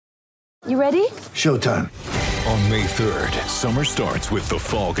You ready? Showtime. On May 3rd, summer starts with The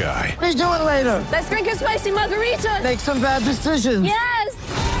Fall Guy. Let's do it later. Let's drink a spicy margarita. Make some bad decisions. Yes!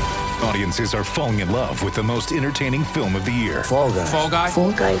 Audiences are falling in love with the most entertaining film of the year. Fall Guy. Fall Guy?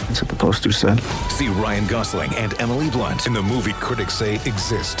 Fall guy. That's what the poster said. See Ryan Gosling and Emily Blunt in the movie critics say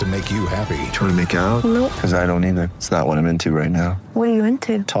exists to make you happy. Trying to make it out? Nope. Because I don't either. It's not what I'm into right now. What are you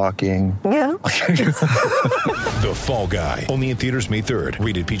into? Talking. Yeah. The Fall Guy. Only in theaters May 3rd.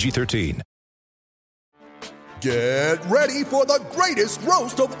 Rated PG-13. Get ready for the greatest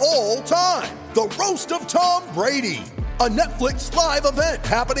roast of all time. The Roast of Tom Brady. A Netflix live event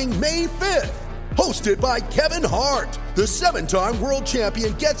happening May 5th. Hosted by Kevin Hart. The 7-time world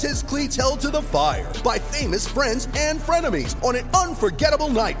champion gets his cleats held to the fire by famous friends and frenemies on an unforgettable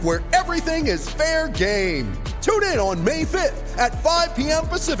night where everything is fair game. Tune in on May 5th at 5 p.m.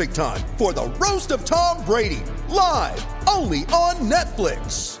 Pacific time for the Roast of Tom Brady. Live only on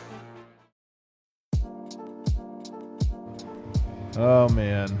Netflix. Oh,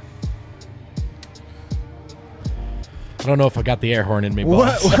 man. I don't know if I got the air horn in me,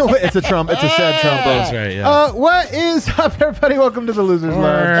 boss. What? It's a Trump. It's a sad Trump. That's right, yeah. What is up, everybody? Welcome to the Losers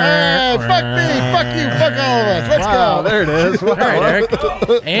Lounge. Hey, fuck me, fuck you, fuck all of us. Let's go. There it is. Wow. All right, Eric.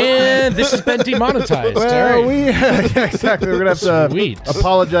 And this has been demonetized. Well, All right. yeah, exactly. We're going to have to Sweet.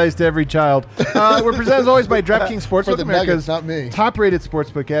 apologize to every child. We're presented as always by DraftKings For Sportsbook, the America's Nuggets, not me. top-rated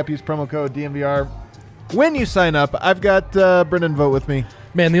sportsbook app. Use promo code DMVR when you sign up. I've got Brendan Vogt with me.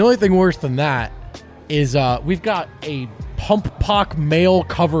 Man, the only thing worse than that is we've got a Pump Pock mail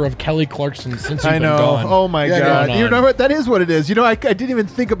cover of Kelly Clarkson since you've I been know. gone. Oh, my Yeah, God. going You on. know what? That is what it is. You know, I didn't even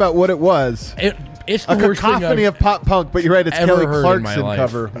think about what it was. It's the A worst thing cacophony I've of pop punk, but you're right, it's ever Kelly heard in my Clarkson life.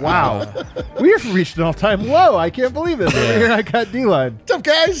 cover. Wow. We have reached an all-time low. I can't believe it. Over here I got D-Line. What's up,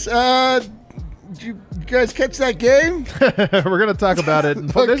 guys? Did you guys catch that game? We're going to talk about it.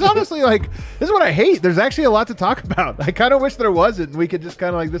 There's honestly, like, this is what I hate. There's actually a lot to talk about. I kind of wish there wasn't, and we could just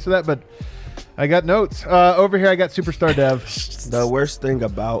kind of like this or that, but I got notes. Over here I got Superstar Dev. The worst thing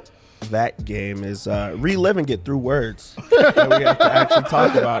about that game is reliving it through words that we have to actually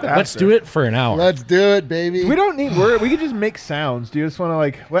talk about after. Let's do it for an hour. Let's do it, baby. We don't need words. We could just make sounds. Do you just want to,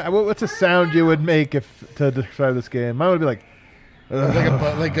 like, what's a sound you would make to describe this game? Mine would be like,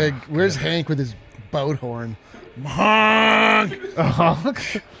 where's Hank with his boat horn? honk. A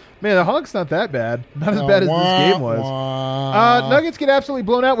honk? Man, the honk's not that bad. Not as bad as this game was. Nuggets get absolutely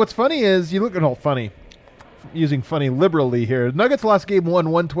blown out. What's funny is, you look at all funny, using funny liberally here. Nuggets lost game one,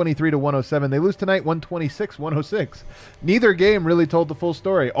 123-107. They lose tonight, 126-106. Neither game really told the full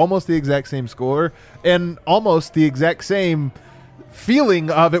story. Almost the exact same score, and almost the exact same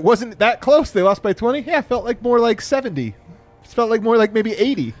feeling of it wasn't that close. They lost by 20. Yeah, felt like more like 70. It felt like more like maybe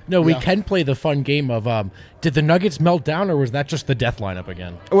 80. No, we can play the fun game of did the Nuggets melt down, or was that just the death lineup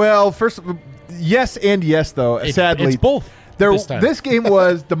again? Well, first, yes and yes, though. Sadly, it's both. This time. This game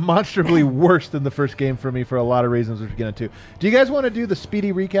was demonstrably worse than the first game for me for a lot of reasons, which we're going to. Do you guys want to do the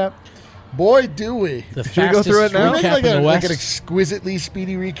speedy recap? Boy, do we. The Should we go through it now? fastest Make recap in the like an West. exquisitely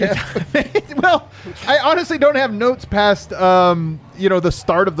speedy recap. Well, I honestly don't have notes past the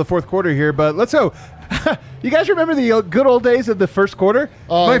start of the fourth quarter here, but let's go. You guys remember the good old days of the first quarter?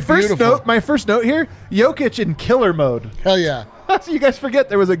 Oh, my beautiful. first note here, Jokic in killer mode. Hell yeah. So you guys forget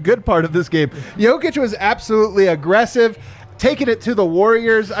there was a good part of this game. Jokic was absolutely aggressive, taking it to the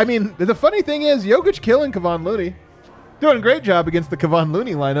Warriors. I mean, the funny thing is, Jokic killing Kevon Looney. Doing a great job against the Kevon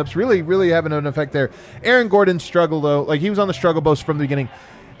Looney lineups. Really, really having an effect there. Aaron Gordon struggled, though. Like, he was on the struggle bus from the beginning.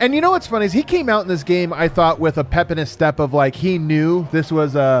 And you know what's funny is he came out in this game, I thought, with a pep in his step of, like, he knew this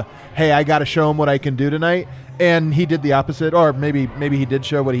was hey, I got to show him what I can do tonight. And he did the opposite, or maybe he did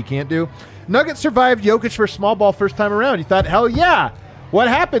show what he can't do. Nuggets survived Jokic for small ball first time around. You thought, hell yeah. What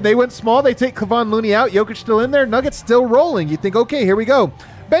happened? They went small. They take Kevon Looney out. Jokic still in there. Nuggets still rolling. You think, okay, here we go.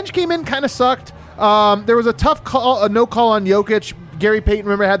 Bench came in, kind of sucked. There was a tough call, a no call on Jokic. Gary Payton,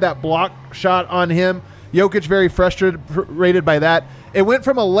 remember, had that block shot on him. Jokic very frustrated by that. It went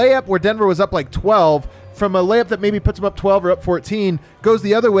from a layup where Denver was up like 12, from a layup that maybe puts them up 12 or up 14, goes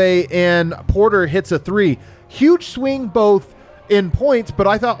the other way, and Porter hits a three. Huge swing both in points, but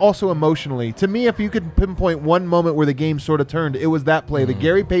I thought also emotionally. To me, if you could pinpoint one moment where the game sort of turned, it was that play, the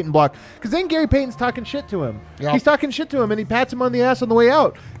Gary Payton block. Because then Gary Payton's talking shit to him. Yep. He's talking shit to him, and he pats him on the ass on the way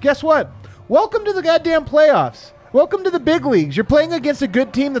out. Guess what? Welcome to the goddamn playoffs. Welcome to the big leagues. You're playing against a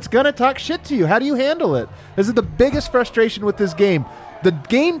good team that's going to talk shit to you. How do you handle it? This is the biggest frustration with this game. The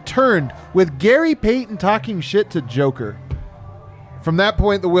game turned with Gary Payton talking shit to Joker. From that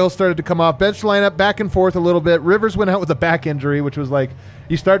point, the wheels started to come off. Bench lineup back and forth a little bit. Rivers went out with a back injury, which was like,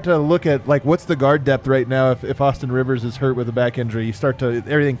 you start to look at like what's the guard depth right now if Austin Rivers is hurt with a back injury. You start to,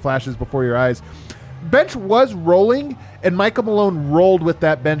 everything flashes before your eyes. Bench was rolling, and Michael Malone rolled with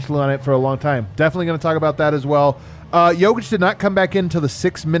that bench lineup for a long time. Definitely going to talk about that as well. Jokic did not come back in until the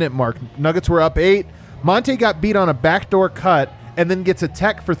 6-minute mark. Nuggets were up 8. Monte got beat on a backdoor cut and then gets a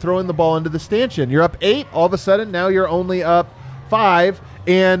tech for throwing the ball into the stanchion. You're up 8. All of a sudden, now you're only up 5.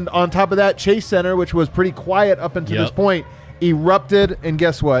 And on top of that, Chase Center, which was pretty quiet up until this point, erupted. And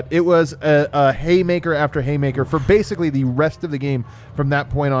guess what? It was a haymaker after haymaker for basically the rest of the game from that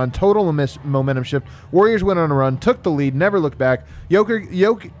point on. Total momentum shift. Warriors went on a run, took the lead, never looked back.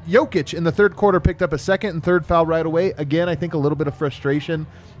 Jokic in the third quarter picked up a second and third foul right away. Again, I think a little bit of frustration,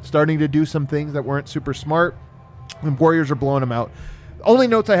 starting to do some things that weren't super smart. And Warriors are blowing them out. Only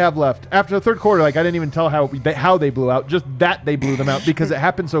notes I have left after the third quarter, like I didn't even tell how they blew out, just that they blew them out because it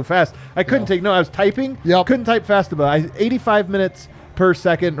happened so fast. I couldn't take I was typing, couldn't type fast enough. 85 minutes per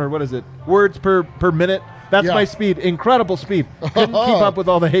second, or what is it? Words per minute. That's my speed. Incredible speed. Couldn't keep up with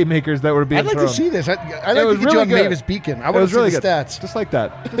all the haymakers that were being thrown. I'd like to see this. I'd like to get you on Mavis Beacon. I want to see the stats. Just like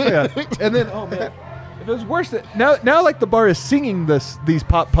that. And then, oh man. If it was worse, now like the bar is singing these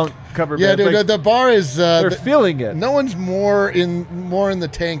pop punk cover bands. Yeah, dude, like, the bar is they're feeling it. No one's more in the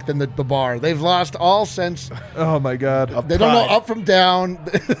tank than the bar. They've lost all sense. Oh my god, they don't know up from down.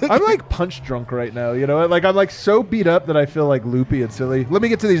 I'm like punch drunk right now. You know, like I'm like so beat up that I feel like loopy and silly. Let me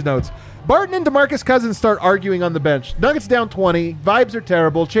get to these notes. Barton and DeMarcus Cousins start arguing on the bench. Nuggets down 20. Vibes are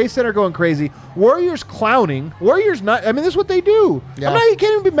terrible. Chase Center going crazy. Warriors clowning. Warriors not. I mean, this is what they do. Yeah. You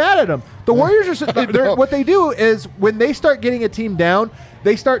can't even be mad at them. The Warriors are. What they do is when they start getting a team down,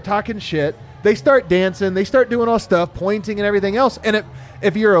 they start talking shit. They start dancing. They start doing all stuff, pointing and everything else. And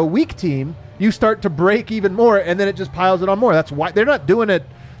if you're a weak team, you start to break even more, and then it just piles it on more. That's why they're not doing it.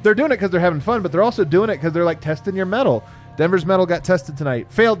 They're doing it because they're having fun, but they're also doing it because they're like testing your metal. Denver's metal got tested tonight.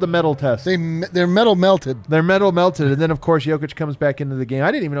 Failed the metal test. Their metal melted. Their metal melted. And then, of course, Jokic comes back into the game.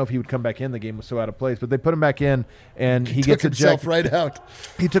 I didn't even know if he would come back in. The game was so out of place. But they put him back in, and he gets ejected. Himself right out.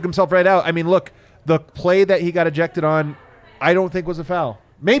 He took himself right out. I mean, look, the play that he got ejected on, I don't think was a foul.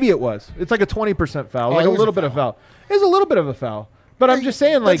 Maybe it was. It's like a 20% foul. Like a little bit of foul. It was a little bit of a foul. But I'm just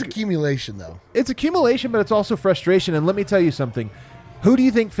saying, like... That's accumulation, though. It's accumulation, but it's also frustration. And let me tell you something. Who do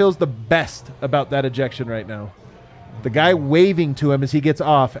you think feels the best about that ejection right now? The guy waving to him as he gets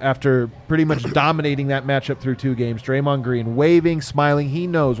off after pretty much dominating that matchup through 2 games. Draymond Green, waving, smiling. He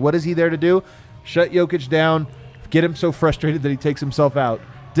knows. What is he there to do? Shut Jokic down, get him so frustrated that he takes himself out.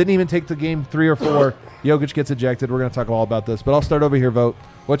 Didn't even take the game 3 or 4. Jokic gets ejected. We're going to talk all about this. But I'll start over here, Vote.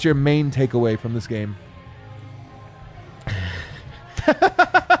 What's your main takeaway from this game? They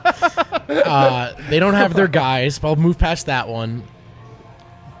don't have their guys. I'll move past that one.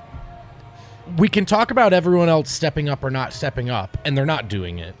 We can talk about everyone else stepping up or not stepping up, and they're not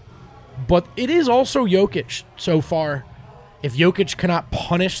doing it. But it is also Jokic so far. If Jokic cannot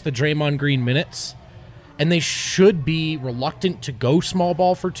punish the Draymond Green minutes, and they should be reluctant to go small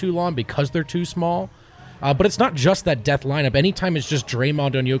ball for too long because they're too small. But it's not just that death lineup. Anytime it's just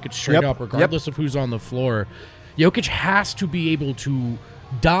Draymond and Jokic straight up, regardless of who's on the floor, Jokic has to be able to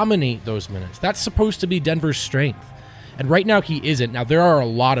dominate those minutes. That's supposed to be Denver's strength. And right now he isn't. Now, there are a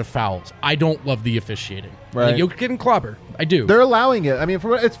lot of fouls. I don't love the officiating. Right. Like, Jokic getting clobbered. I do. They're allowing it. I mean,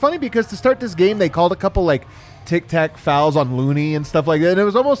 it's funny because to start this game, they called a couple, like, tic-tac fouls on Looney and stuff like that. And it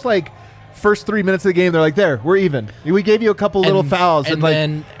was almost like first 3 minutes of the game, they're like, there, we're even. We gave you a couple little fouls. And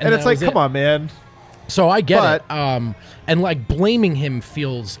it's like, come on, man. So I get it. And, like, blaming him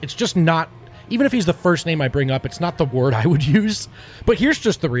feels, it's just not, even if he's the first name I bring up, it's not the word I would use. But here's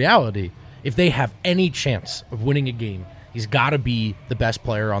just the reality. If they have any chance of winning a game, he's got to be the best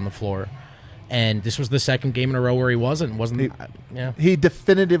player on the floor. And this was the second game in a row where he wasn't. He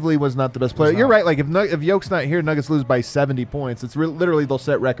definitively was not the best player. You're right. Like if Yoke's not here, Nuggets lose by 70 points. It's literally they'll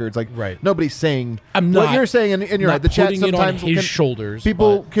set records. Like nobody's saying what you're saying, and you're right. The chat sometimes his shoulders.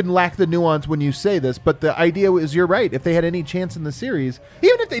 People can lack the nuance when you say this, but the idea is you're right. If they had any chance in the series,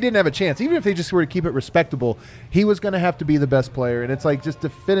 even if they didn't have a chance, even if they just were to keep it respectable, he was going to have to be the best player. And it's like just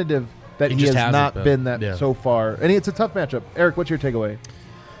definitive that he has not been that so far. And it's a tough matchup. Eric, what's your takeaway?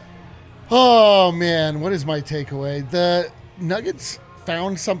 Oh, man, what is my takeaway? The Nuggets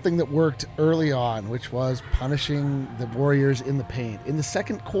found something that worked early on, which was punishing the Warriors in the paint. In the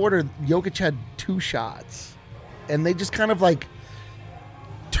second quarter, Jokic had 2 shots, and they just kind of like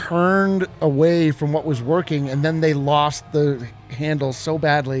turned away from what was working, and then they lost the handle so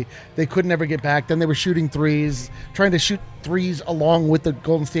badly they could never get back. Then they were shooting threes, trying to shoot threes along with the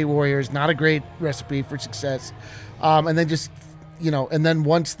Golden State Warriors. Not a great recipe for success. And then just and then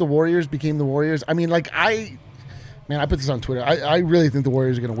once the Warriors became the Warriors, I mean, like I put this on Twitter. I really think the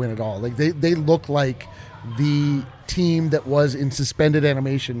Warriors are going to win it all. Like they look like the team that was in suspended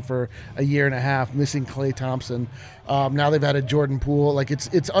animation for a year and a half, missing Klay Thompson. Now they've added Jordan Poole. Like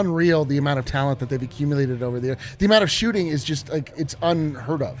it's unreal the amount of talent that they've accumulated over there. The amount of shooting is just like it's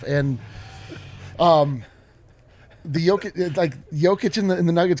unheard of. And the Jokic and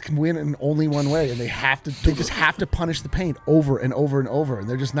the Nuggets can win in only one way, and they just have to punish the paint over and over and over, and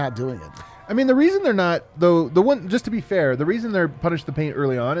they're just not doing it. I mean, the reason they're not, though, just to be fair, the reason they're punished the paint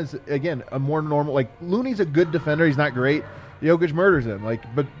early on is, again, a more normal, like, Looney's a good defender. He's not great. Jokic murders him.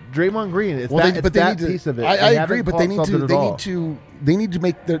 But Draymond Green, it's that piece of it. I agree, but they need to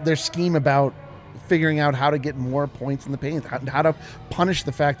make their scheme about figuring out how to get more points in the paint, how to punish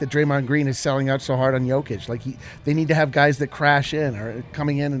the fact that Draymond Green is selling out so hard on Jokic. Like they need to have guys that crash in or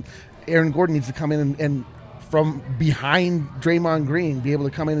coming in, and Aaron Gordon needs to come in and from behind Draymond Green, be able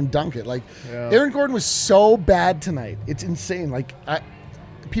to come in and dunk it. Like Aaron Gordon was so bad tonight. It's insane. Like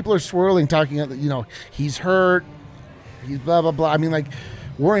people are swirling, talking about, he's hurt, he's blah, blah, blah. I mean, like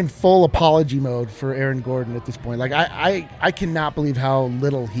we're in full apology mode for Aaron Gordon at this point. Like I cannot believe how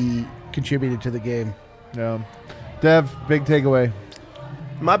little he contributed to the game. Yeah. Dev, big takeaway.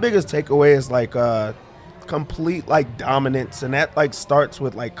 My biggest takeaway is like complete like dominance, and that like starts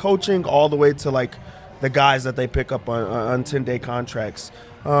with like coaching all the way to like the guys that they pick up on 10-day contracts.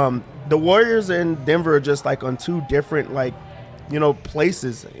 The Warriors and Denver are just like on two different like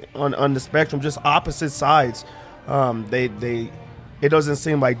places on the spectrum, just opposite sides. It doesn't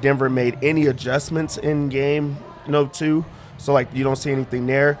seem like Denver made any adjustments in game 2. So, like, you don't see anything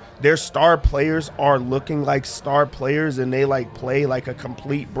there. Their star players are looking like star players, and they, like, play like a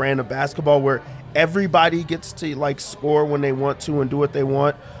complete brand of basketball where everybody gets to, like, score when they want to and do what they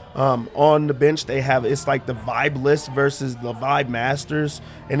want. On the bench, it's like the vibe list versus the vibe masters,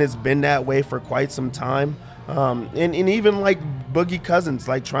 and it's been that way for quite some time. And even, like, Boogie Cousins,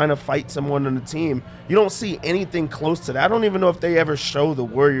 like, trying to fight someone on the team. You don't see anything close to that. I don't even know if they ever show the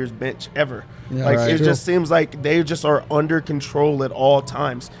Warriors bench ever. Yeah, it just seems like they just are under control at all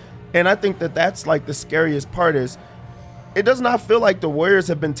times. And I think that's, like, the scariest part is it does not feel like the Warriors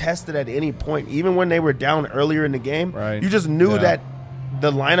have been tested at any point. Even when they were down earlier in the game, you just knew that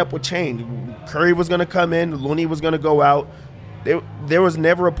the lineup would change. Curry was going to come in. Looney was going to go out. There was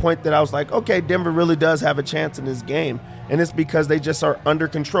never a point that I was like, okay, Denver really does have a chance in this game. And it's because they just are under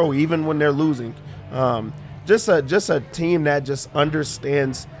control, even when they're losing. Just a team that just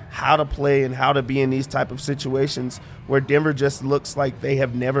understands how to play and how to be in these type of situations where Denver just looks like they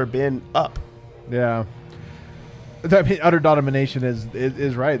have never been up. Yeah. I mean, utter domination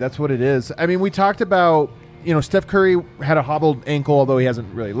is right. That's what it is. I mean, we talked about, Steph Curry had a hobbled ankle, although he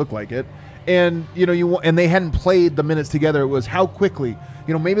hasn't really looked like it. And and they hadn't played the minutes together. It was how quickly.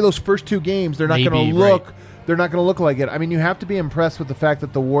 Maybe those first two games they're not going to look. Right. They're not going to look like it. I mean, you have to be impressed with the fact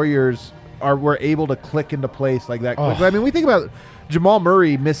that the Warriors were able to click into place like that quickly. I mean, we think about Jamal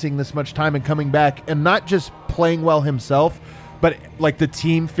Murray missing this much time and coming back, and not just playing well himself, but like the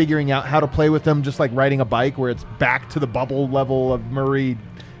team figuring out how to play with him, just like riding a bike, where it's back to the bubble level of Murray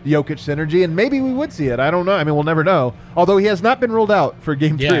Jokic synergy, and maybe we would see it. I don't know. I mean, we'll never know. Although he has not been ruled out for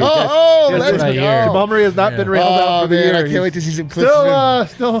Game 3. That's what I hear. Jamal Murray has not been ruled out for the year. I can't wait to see some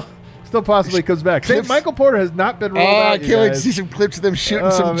clips. Still possibly comes back. Michael Porter has not been ruled out. I can't wait to see some clips of them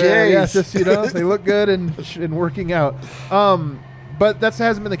shooting some J's. Yeah, just they look good and working out. But that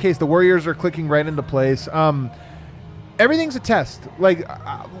hasn't been the case. The Warriors are clicking right into place. Everything's a test. Like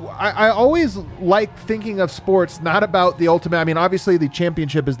I always like thinking of sports not about the ultimate. I mean, obviously the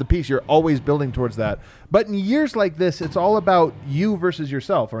championship is the piece. You're always building towards that. But in years like this, it's all about you versus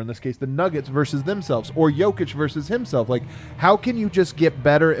yourself, or in this case, the Nuggets versus themselves, or Jokic versus himself. Like, how can you just get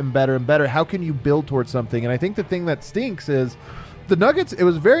better and better and better? How can you build towards something? And I think the thing that stinks is the Nuggets. It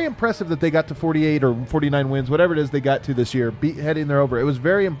was very impressive that they got to 48 or 49 wins, whatever it is they got to this year, heading there over. It was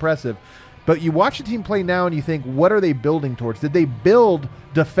very impressive. But you watch a team play now and you think, what are they building towards? Did they build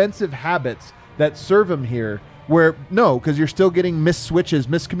defensive habits that serve them here? Where, no, because you're still getting missed switches,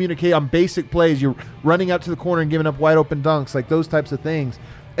 miscommunicate on basic plays. You're running out to the corner and giving up wide open dunks, like those types of things.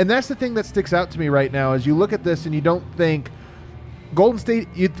 And that's the thing that sticks out to me right now is you look at this and you don't think Golden State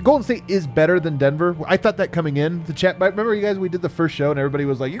is better than Denver. I thought that coming in. The chat, remember you guys, we did the first show and everybody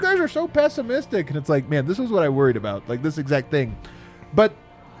was like, you guys are so pessimistic. And it's like, man, this was what I worried about, like this exact thing. But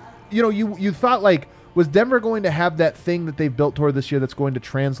you thought, like, was Denver going to have that thing that they've built toward this year that's going to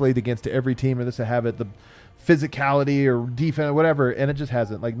translate against every team, or this to have it, the physicality or defense or whatever, and it just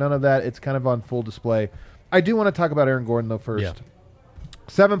hasn't. Like, none of that. It's kind of on full display. I do want to talk about Aaron Gordon, though, first. Yeah.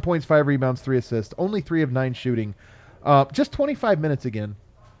 7 points, 5 rebounds, 3 assists, only 3 of 9 shooting. Just 25 minutes again.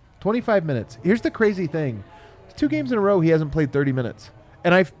 25 minutes. Here's the crazy thing. 2 games in a row he hasn't played 30 minutes.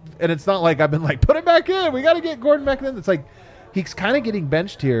 And it's not like I've been like, put him back in. We got to get Gordon back in. It's like he's kind of getting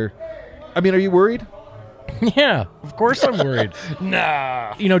benched here. I mean, are you worried? Yeah, of course I'm worried.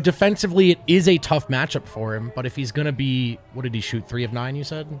 Nah. You know, defensively, it is a tough matchup for him. But if he's going to be, what did he shoot, 3 of 9, you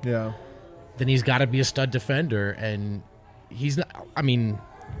said? Yeah. Then he's got to be a stud defender. And he's not, I mean,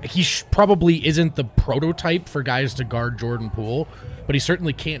 he probably isn't the prototype for guys to guard Jordan Poole, but he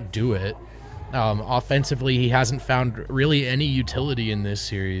certainly can't do it. Offensively, he hasn't found really any utility in this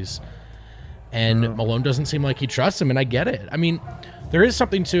series. And Malone doesn't seem like he trusts him, and I get it. I mean, there is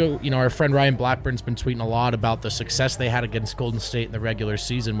something to, you know, our friend Ryan Blackburn's been tweeting a lot about the success they had against Golden State in the regular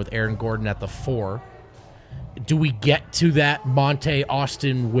season with Aaron Gordon at the 4. Do we get to that Monte,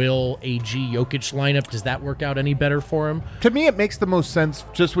 Austin, Will, AG, Jokic lineup? Does that work out any better for him? To me, it makes the most sense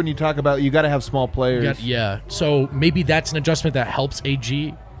just when you talk about you got to have small players. Yeah. So maybe that's an adjustment that helps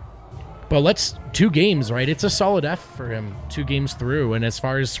AG. But 2 games, right? It's a solid F for him, 2 games through. And as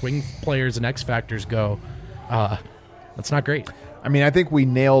far as swing players and X factors go, that's not great. I mean, I think we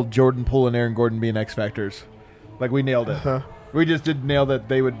nailed Jordan Poole and Aaron Gordon being X factors. Like, we nailed it. We just didn't nail that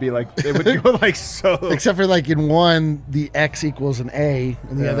they would be like, they would go like so. Except for like in one, the X equals an A,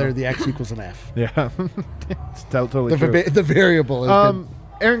 and the other, the X equals an F. Yeah. It's totally true. The variable is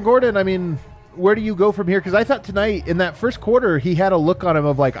Aaron Gordon, I mean, where do you go from here? Because I thought tonight, in that first quarter, he had a look on him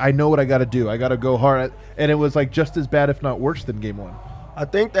of like, I know what I got to do. I got to go hard. And it was like just as bad, if not worse, than game 1. I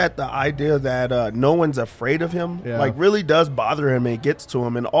think that the idea that no one's afraid of him, like, really does bother him and it gets to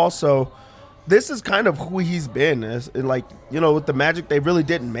him. And also, this is kind of who he's been. And like, you know, with the Magic, they really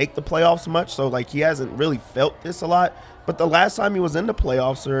didn't make the playoffs much. So, like, he hasn't really felt this a lot. But the last time he was in the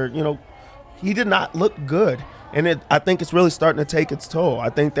playoffs, he did not look good. And I think it's really starting to take its toll. I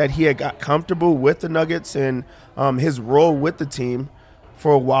think that he had got comfortable with the Nuggets and his role with the team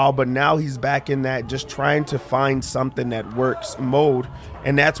for a while, but now he's back in that just trying to find something that works mode,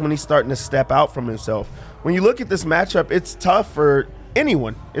 and that's when he's starting to step out from himself. When you look at this matchup, it's tough for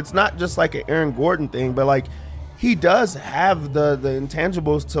anyone. It's not just like an Aaron Gordon thing, but like he does have the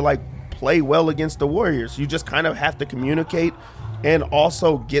intangibles to like play well against the Warriors. You just kind of have to communicate and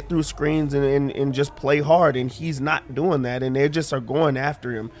also get through screens and just play hard, and he's not doing that, and they just are going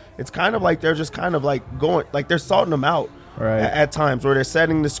after him. It's kind of like they're just kind of like going, like they're salting him out. Right. At times where they're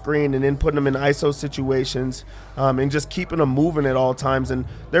setting the screen and then putting them in ISO situations and just keeping them moving at all times. And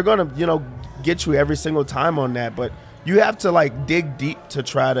they're going to, get you every single time on that. But you have to, like, dig deep to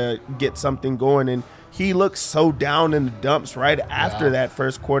try to get something going. And he looked so down in the dumps right after that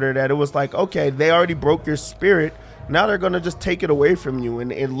first quarter that it was like, okay, they already broke your spirit. Now they're going to just take it away from you.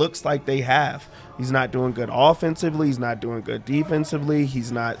 And it looks like they have. He's not doing good offensively. He's not doing good defensively.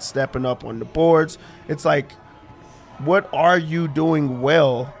 He's not stepping up on the boards. It's like, what are you doing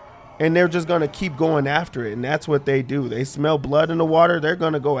well? And they're just going to keep going after it. And that's what they do. They smell blood in the water. They're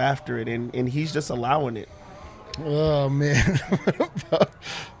going to go after it. And he's just allowing it. Oh, man.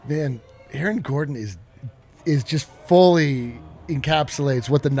 Man, Aaron Gordon is just fully encapsulates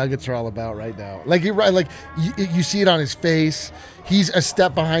what the Nuggets are all about right now. Like, you're right. Like, you see it on his face. He's a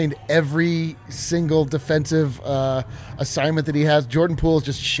step behind every single defensive assignment that he has. Jordan Poole is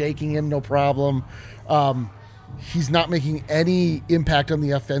just shaking him, no problem. He's not making any impact on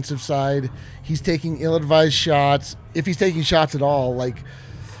the offensive side. He's taking ill-advised shots. If he's taking shots at all, like,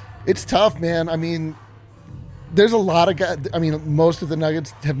 it's tough, man. I mean, there's a lot of guys. I mean, most of the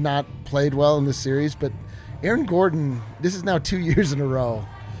Nuggets have not played well in this series, but Aaron Gordon, this is now 2 years in a row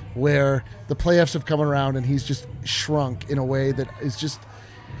where the playoffs have come around and he's just shrunk in a way that is just,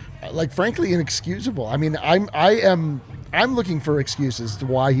 like, frankly inexcusable. I mean, I'm looking for excuses to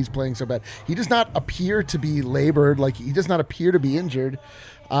why he's playing so bad. He does not appear to be labored, like he does not appear to be injured,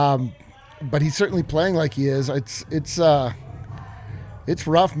 but he's certainly playing like he is. It's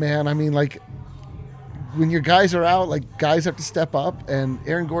rough, man. I mean, like, when your guys are out, like, guys have to step up, and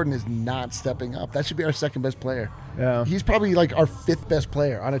Aaron Gordon is not stepping up. That should be our second best player. Yeah, he's probably like our 5th best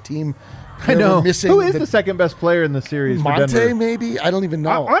player on a team. I know. Who is the second best player in the series? Monte, maybe? I don't even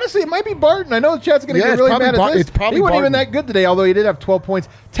know. Honestly, it might be Barton. I know the chat's going to get really mad at this. He wasn't even that good today, although he did have 12 points,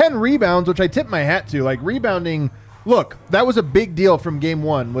 10 rebounds, which I tip my hat to. Like, rebounding, look, that was a big deal from game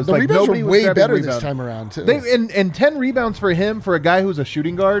 1. Was the like rebounds nobody were was way better rebound. this time around, too. And 10 rebounds for him, for a guy who's a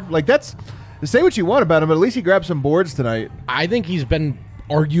shooting guard, like, that's, say what you want about him, but at least he grabbed some boards tonight. I think he's been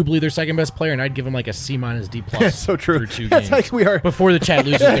arguably their second best player, and I'd give him like a C- D+. That's so true. Through 2 games. Like we are. Before the chat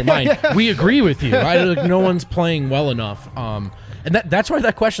loses their mind. Yeah. We agree with you. Like, no one's playing well enough. And that's why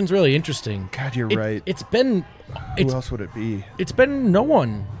that question's really interesting. God, you're right. It's been... Who else would it be? It's been no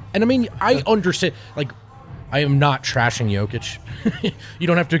one. And I mean, I understand, like, I am not trashing Jokic. You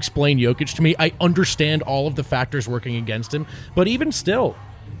don't have to explain Jokic to me. I understand all of the factors working against him. But even still,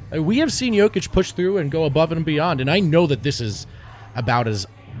 we have seen Jokic push through and go above and beyond. And I know that this is about as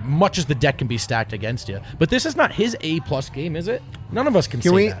much as the deck can be stacked against you. But this is not his A-plus game, is it? None of us can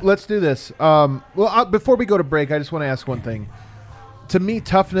say that. Let's do this. Before we go to break, I just want to ask one thing. To me,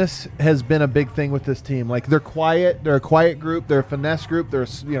 toughness has been a big thing with this team. Like, they're quiet. They're a quiet group. They're a finesse group. They're,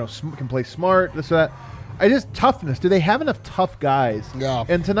 can play smart, this or that. Toughness. Do they have enough tough guys? Yeah.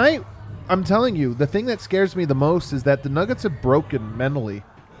 And tonight, I'm telling you, the thing that scares me the most is that the Nuggets are broken mentally.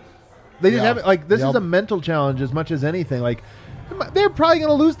 They didn't have it. Like, this is a mental challenge as much as anything. Like, they're probably going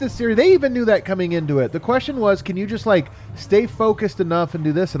to lose this series. They even knew that coming into it. The question was, can you just, stay focused enough and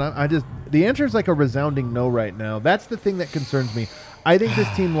do this? And the answer is, a resounding no right now. That's the thing that concerns me. I think this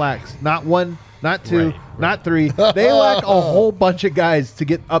team lacks not one, not two, not three. They lack a whole bunch of guys to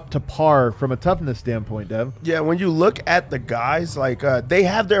get up to par from a toughness standpoint, Dev. Yeah, when you look at the guys, they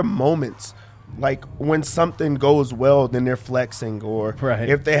have their moments. Like, when something goes well, then they're flexing, or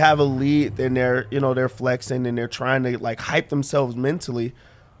if they have a lead, then they're flexing and they're trying to hype themselves mentally.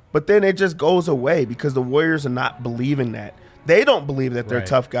 But then it just goes away because the Warriors are not believing that. They don't believe that they're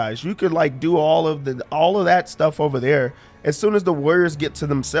tough guys. You could do all of that stuff over there. As soon as the Warriors get to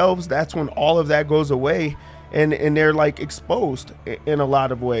themselves, that's when all of that goes away, and they're exposed in a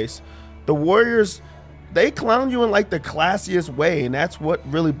lot of ways. The Warriors, they clown you in the classiest way, and that's what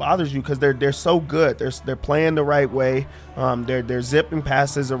really bothers you because they're so good. They're playing the right way. They're zipping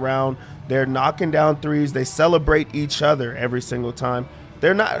passes around. They're knocking down threes. They celebrate each other every single time.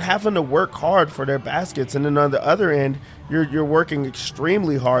 They're not having to work hard for their baskets, and then on the other end, you're working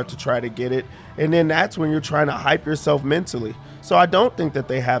extremely hard to try to get it, and then that's when you're trying to hype yourself mentally. So I don't think that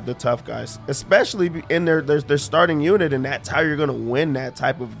they have the tough guys, especially in their starting unit, and that's how you're going to win that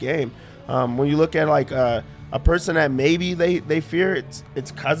type of game. When you look at a person that maybe they fear,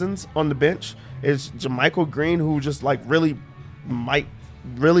 it's Cousins on the bench. It's JaMychal Green, who just might really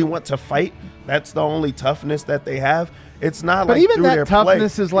want to fight. That's the only toughness that they have. It's not but even through that their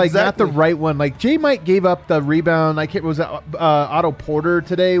toughness play. is not the right one. J. Mike gave up the rebound. Was it Otto Porter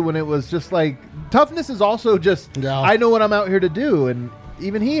today when it was just toughness is also just I know what I'm out here to do, and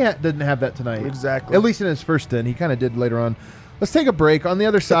even he didn't have that tonight. Exactly. At least in his first stint, he kind of did later on. Let's take a break. On the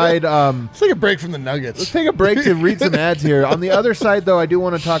other side, let's take a break from the Nuggets. Let's take a break to read some ads here. On the other side, though, I do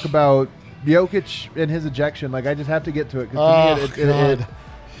want to talk about Jokic and his ejection. I just have to get to it because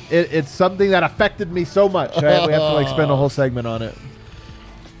it's something that affected me so much. We have to spend a whole segment on it.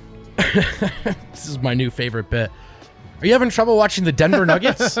 This is my new favorite bit. Are you having trouble watching the Denver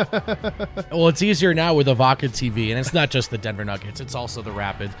Nuggets? Well, it's easier now with Avaca TV, and it's not just the Denver Nuggets. It's also the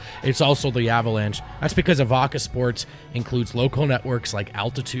Rapids. It's also the Avalanche. That's because Avaca Sports includes local networks like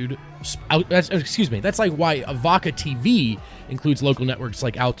Altitude. That's why Avaca TV includes local networks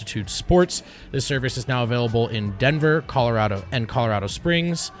like Altitude Sports. This service is now available in Denver, Colorado, and Colorado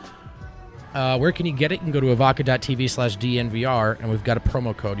Springs. Where can you get it? You can go to avaca.tv/DNVR, and we've got a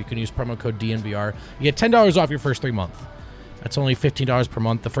promo code. You can use promo code DNVR. You get $10 off your first 3 months. That's only $15 per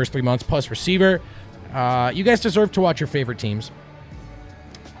month, the first 3 months, plus receiver. You guys deserve to watch your favorite teams.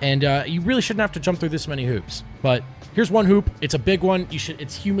 And you really shouldn't have to jump through this many hoops. But here's one hoop. It's a big one.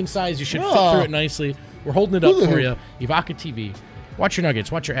 It's human size. You should fit through it nicely. We're holding it up for you. Avaca TV. Watch your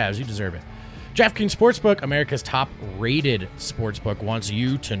Nuggets. Watch your Avs. You deserve it. DraftKings Sportsbook, America's top-rated sportsbook, wants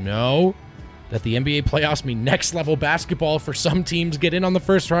you to know that the NBA playoffs mean next-level basketball for some teams. Get in on the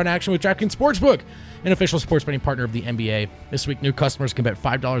first-round action with DraftKings Sportsbook, an official sports betting partner of the NBA. This week, new customers can bet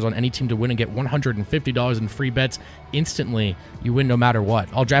 $5 on any team to win and get $150 in free bets instantly. You win no matter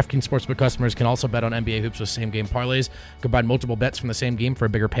what. All DraftKings Sportsbook customers can also bet on NBA hoops with same-game parlays. Combine multiple bets from the same game for a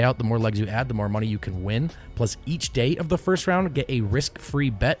bigger payout. The more legs you add, the more money you can win. Plus, each day of the first round, get a risk-free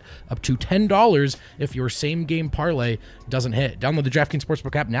bet up to $10 if your same-game parlay doesn't hit. Download the DraftKings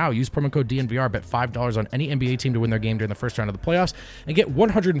Sportsbook app now. Use promo code DNVR. Bet $5 on any NBA team to win their game during the first round of the playoffs and get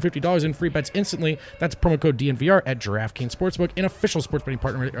 $150 in free bets instantly. That's promo code DNVR at DraftKings Sportsbook, an official sports betting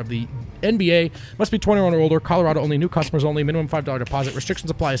partner of the NBA. Must be 21 or older. Colorado only. New customers only. Minimum $5 deposit. Restrictions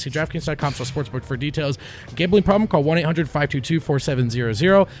apply. See DraftKings.com/sportsbook for details. Gambling problem? Call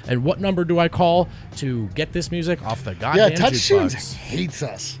 1-800-522-4700. And what number do I call to get this music off the goddamn Touch Tunes jukebox? hates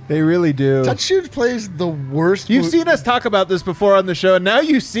us. They really do. Touch Tunes plays the worst. You've seen us talk about this before on the show, and now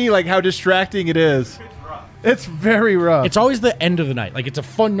you see how distracting it is. It's very rough. It's always the end of the night. It's a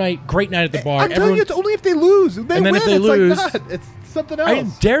fun night, great night at the bar. I'm telling you, it's only if they lose. They and then win, if they it's lose, it's something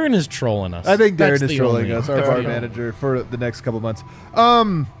else. Darren is trolling us. I think Darren That's is trolling us, our bar manager, for the next couple months.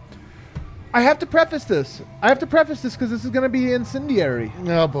 I have to preface this. Because this is going to be incendiary.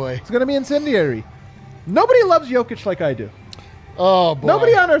 Oh, boy. It's going to be incendiary. Nobody loves Jokic like I do. Oh, boy.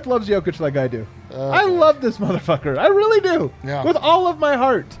 Nobody on earth loves Jokic like I do. I love this motherfucker. I really do. Yeah. With all of my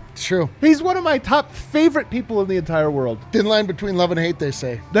heart. It's true. He's one of my top favorite people in the entire world. Thin line between love and hate, they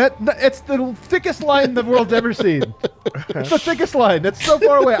say. It's the thickest line the world's ever seen. It's the thickest line. That's so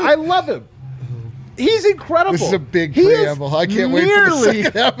far away. I love him. He's incredible. This is a big He is preamble. I can't wait for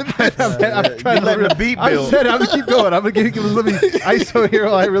the second half of this. I'm trying to letting the beat build. I'm going to keep going. I'm going to give a little ISO here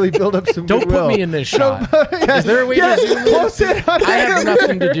while I really build up some Don't goodwill. put me in this shot. Is there a way to zoom close in? it on I have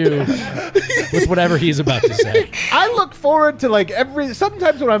nothing to do with whatever he's about to say. I look forward to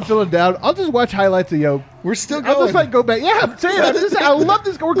sometimes when I'm feeling down, I'll just watch highlights of Yoke. We're still I'll going. just go back. Yeah, I'm saying I love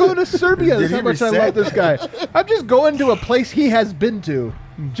this guy. We're going to Serbia. That's Did how he much I reset? love this guy. I'm just going to a place he has been to,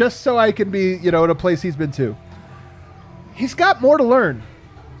 just so I can be, in a place he's been to. He's got more to learn.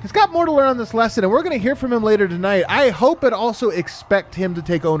 He's got more to learn on this lesson, and we're going to hear from him later tonight. I hope and also expect him to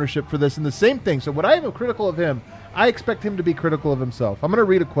take ownership for this and the same thing. So when I am critical of him, I expect him to be critical of himself. I'm going to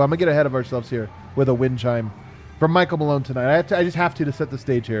read a quote. I'm going to get ahead of ourselves here with a wind chime from Michael Malone tonight. I just have to set the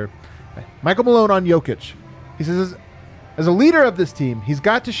stage here. Michael Malone on Jokic. He says, as a leader of this team, he's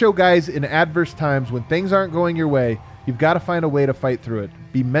got to show guys in adverse times when things aren't going your way, you've got to find a way to fight through it.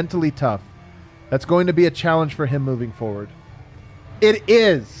 Be mentally tough. That's going to be a challenge for him moving forward. It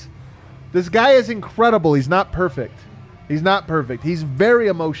is. This guy is incredible. He's not perfect. He's not perfect. He's very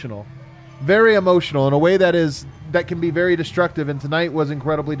emotional. Very emotional in a way that can be very destructive, and tonight was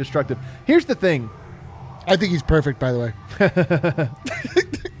incredibly destructive. Here's the thing. I think he's perfect, by the way.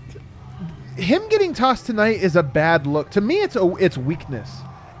 Him getting tossed tonight is a bad look. To me, it's weakness.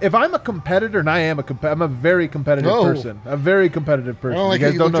 If I'm a competitor, and I'm a very competitive person. A very competitive person. I don't like you how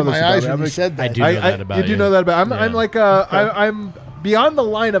guys you don't looked know in this my eyes about when me. you said that. I do know that about you. You do know that about me. Yeah. I'm like I'm beyond the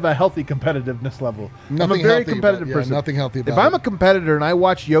line of a healthy competitiveness level. I'm a Nothing very healthy competitive about- yeah, person. nothing healthy If about I'm it. a competitor and I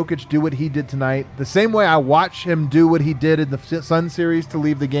watch Jokic do what he did tonight, the same way I watch him do what he did in the Sun series to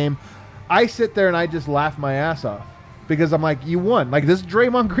leave the game, I sit there and I just laugh my ass off. Because I'm like, you won. Like this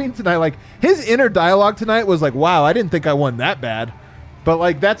Draymond Green tonight, like his inner dialogue tonight was like, wow, I didn't think I won that bad. But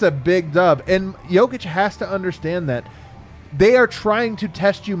like that's a big dub. And Jokic has to understand that they are trying to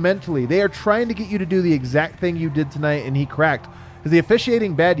test you mentally. They are trying to get you to do the exact thing you did tonight, and he cracked. Is the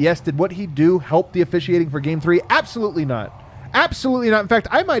officiating bad? Yes. Did what he do help the officiating for Game 3? Absolutely not. Absolutely not. In fact,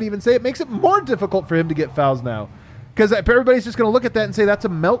 I might even say it makes it more difficult for him to get fouls now. Because everybody's just going to look at that and say that's a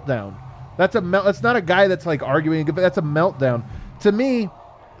meltdown. That's not a guy that's like arguing. That's a meltdown. To me,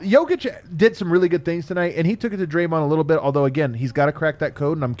 Jokic did some really good things tonight, and he took it to Draymond a little bit, although, again, he's got to crack that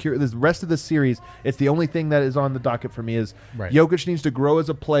code, and I'm curious. The rest of the series, it's the only thing that is on the docket for me is Jokic needs to grow as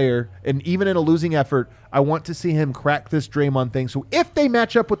a player, and even in a losing effort, I want to see him crack this Draymond thing. So if they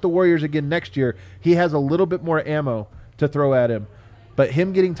match up with the Warriors again next year, he has a little bit more ammo to throw at him. But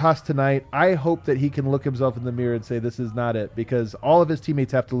him getting tossed tonight, I hope that he can look himself in the mirror and say this is not it, because all of his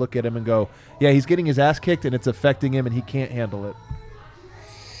teammates have to look at him and go, yeah, he's getting his ass kicked, and it's affecting him, and he can't handle it.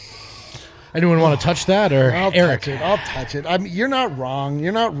 Anyone want to touch that, or Eric? I'll touch it. I mean, you're not wrong.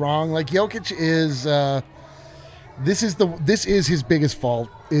 You're not wrong. Like Jokic is. This is his biggest fault.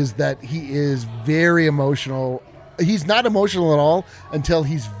 Is that he is very emotional. He's not emotional at all until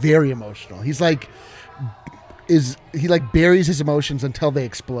he's very emotional. He's like. He buries his emotions until they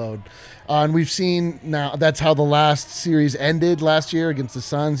explode. And we've seen now that's how the last series ended last year against the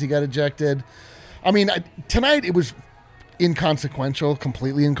Suns. He got ejected. I mean, tonight it was inconsequential,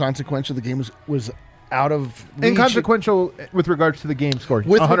 completely inconsequential. The game was out of reach. Inconsequential with regards to the game score,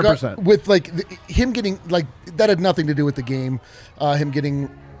 with 100%. With him getting that had nothing to do with the game. Him getting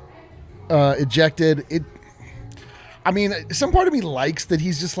ejected. I mean, some part of me likes that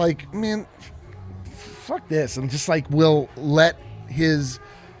he's just like, man, fuck this, and just like will let his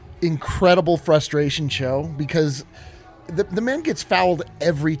incredible frustration show, because the man gets fouled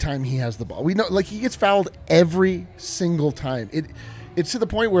every time he has the ball. We know, like, he gets fouled every single time. It's to the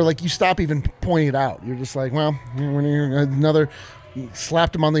point where like you stop even pointing it out. You're just like, well, another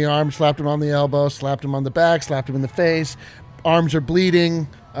slapped him on the arm, slapped him on the elbow, slapped him on the back, slapped him in the face. Arms are bleeding.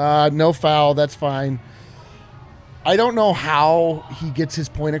 No foul. That's fine. I don't know how he gets his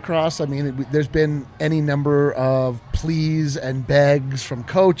point across. I mean, there's been any number of pleas and begs from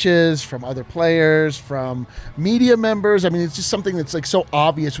coaches, from other players, from media members. I mean, it's just something that's like so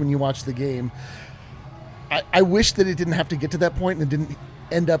obvious when you watch the game. I wish that it didn't have to get to that point and it didn't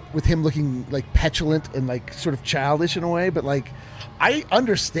end up with him looking like petulant and like sort of childish in a way. But like, I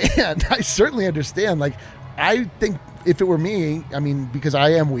understand. I certainly understand. Like, I think if it were me, I mean, because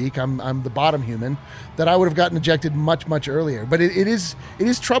I am weak, I'm the bottom human, that I would have gotten ejected much, much earlier. But it is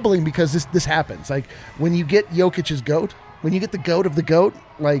troubling because this happens. Like when you get Jokic's GOAT, when you get the GOAT of the GOAT,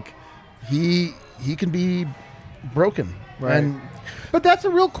 like he he can be broken. Right. And But that's a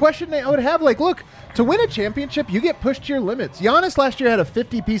real question I would have. Like, look, to win a championship, you get pushed to your limits. Giannis last year had a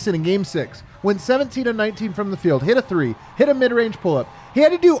 50-piece in Game 6, went 17 of 19 from the field, hit a 3, hit a mid-range pull-up. He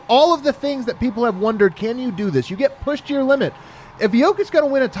had to do all of the things that people have wondered, can you do this? You get pushed to your limit. If Jokic's going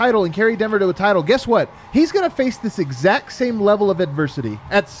to win a title and carry Denver to a title, guess what? He's going to face this exact same level of adversity.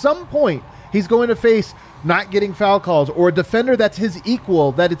 At some point, he's going to face not getting foul calls or a defender that's his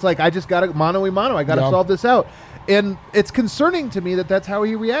equal, that it's like, I just got to mano-a-mano. I got to solve this out. And it's concerning to me that that's how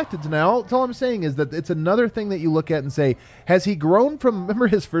he reacted to now. All I'm saying is that it's another thing that you look at and say, has he grown from, remember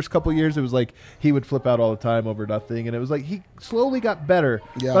his first couple years, it was like he would flip out all the time over nothing. And it was like he slowly got better.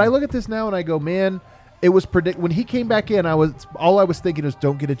 Yeah. But I look at this now and I go, man, it was when he came back in, all I was thinking was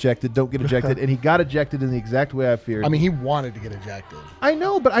don't get ejected. And he got ejected in the exact way I feared. I mean, he wanted to get ejected. I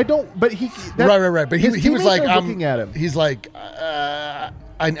know, but I don't, but he, Right. But his he was like, teammates are I'm looking at him. He's like, I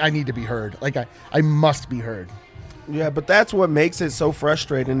need to be heard. Like, I must be heard. Yeah, but that's what makes it so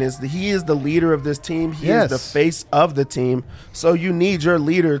frustrating is that he is the leader of this team. He is the face of the team. So you need your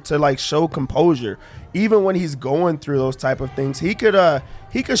leader to like show composure. Even when he's going through those type of things, he could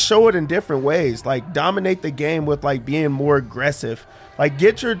show it in different ways, like dominate the game with like being more aggressive. Like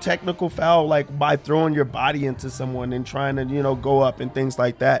get your technical foul like by throwing your body into someone and trying to, go up and things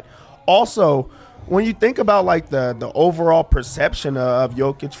like that. Also, when you think about like the overall perception of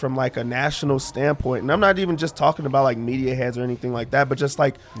Jokic from like a national standpoint, and I'm not even just talking about like media heads or anything like that, but just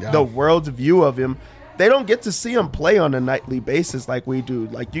like the world's view of him, they don't get to see him play on a nightly basis like we do.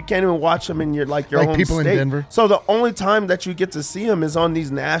 Like you can't even watch him in your home people state. in Denver. So the only time that you get to see him is on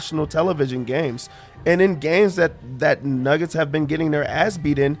these national television games. And in games that Nuggets have been getting their ass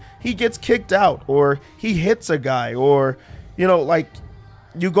beat in, he gets kicked out or he hits a guy or,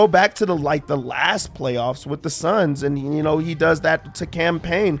 you go back to the last playoffs with the Suns and, he does that to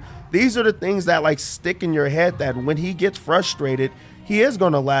campaign. These are the things that like stick in your head that when he gets frustrated, he is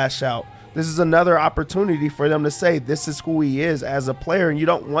going to lash out. This is another opportunity for them to say this is who he is as a player, and you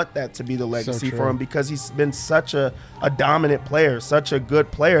don't want that to be the legacy for him because he's been such a dominant player, such a good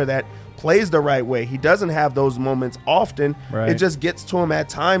player that plays the right way. He doesn't have those moments often. Right. It just gets to him at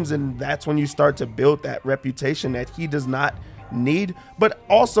times, and that's when you start to build that reputation that he does not need, but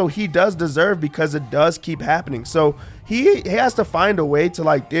also he does deserve because it does keep happening. So he has to find a way to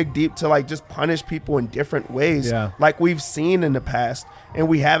like dig deep to like just punish people in different ways, like we've seen in the past, and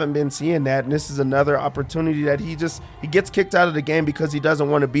we haven't been seeing that. And this is another opportunity that he gets kicked out of the game because he doesn't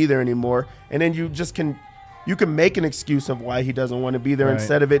want to be there anymore. And then you can make an excuse of why he doesn't want to be there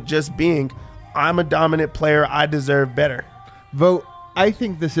instead of it just being, I'm a dominant player, I deserve better. Vote. I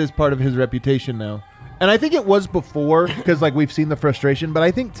think this is part of his reputation now. And I think it was before because like we've seen the frustration, but I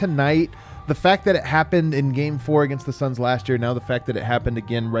think tonight, the fact that it happened in Game 4 against the Suns last year, now the fact that it happened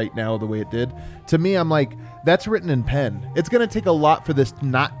again right now the way it did, to me, I'm like, that's written in pen. It's going to take a lot for this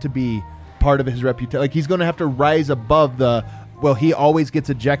not to be part of his reputation. Like he's going to have to rise above he always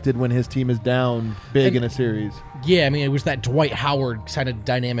gets ejected when his team is down big in a series. Yeah, I mean, it was that Dwight Howard kind of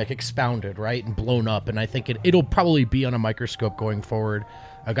dynamic expounded, right, and blown up, and I think it'll probably be on a microscope going forward.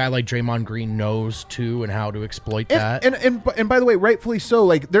 A guy like Draymond Green knows, too, and how to exploit that. And by the way, rightfully so.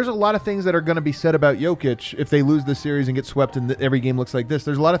 Like, there's a lot of things that are going to be said about Jokic if they lose this series and get swept and every game looks like this.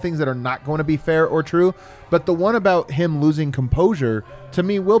 There's a lot of things that are not going to be fair or true, but the one about him losing composure, to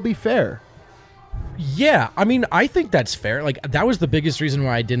me, will be fair. Yeah, I mean, I think that's fair. Like, that was the biggest reason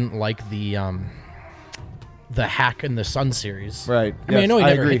why I didn't like the hack in the Sun series. Right. I mean, I know he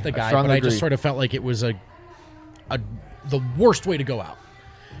never agree. hit the guy, strongly but I just agree. sort of felt like it was the worst way to go out.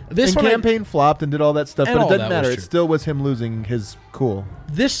 This campaign flopped and did all that stuff, and but it all doesn't that was matter. It true. still was him losing his cool.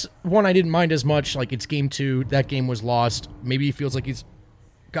 This one I didn't mind as much. Like, it's Game 2. That game was lost. Maybe he feels like he's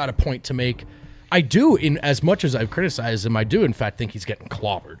got a point to make. I do, in as much as I've criticized him, I do, in fact, think he's getting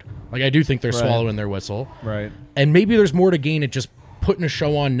clobbered. Like, I do think they're swallowing their whistle. Right. And maybe there's more to gain at just putting a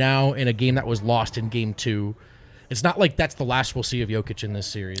show on now in a game that was lost in Game 2. It's not like that's the last we'll see of Jokic in this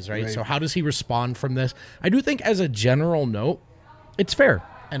series, right? So how does he respond from this? I do think as a general note, it's fair.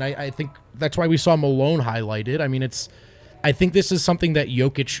 And I think that's why we saw Malone highlighted. I mean, I think this is something that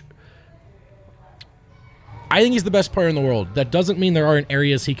Jokic, I think he's the best player in the world. That doesn't mean there aren't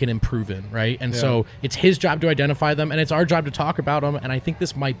areas he can improve in, right? And so it's his job to identify them, and it's our job to talk about them, and I think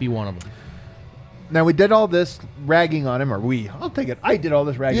this might be one of them. Now, we did all this ragging on him, I'll take it. I did all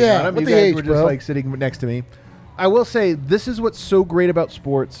this ragging on him. with You the guys age, were just bro. like sitting next to me. I will say, this is what's so great about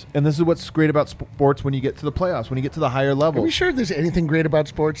sports, and this is what's great about sports when you get to the playoffs, when you get to the higher Are level. we sure there's anything great about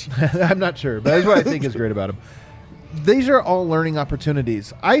sports? I'm not sure, but that's what I think is great about them. These are all learning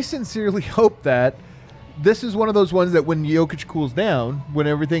opportunities. I sincerely hope that this is one of those ones that when Jokic cools down, when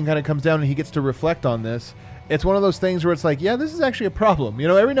everything kind of comes down and he gets to reflect on this, it's one of those things where it's like, yeah, this is actually a problem. You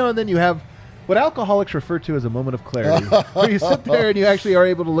know, every now and then you have what alcoholics refer to as a moment of clarity, where you sit there and you actually are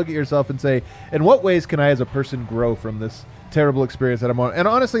able to look at yourself and say, in what ways can I as a person grow from this terrible experience that I'm on? And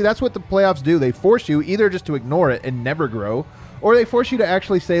honestly, that's what the playoffs do. They force you either just to ignore it and never grow, or they force you to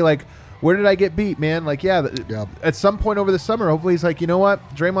actually say, like, where did I get beat, man? Like, at some point over the summer, hopefully he's like, you know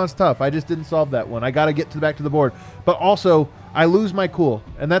what? Draymond's tough. I just didn't solve that one. I got to get back to the board. But also, I lose my cool.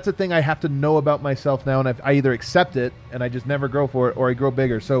 And that's a thing I have to know about myself now. And I either accept it and I just never grow for it, or I grow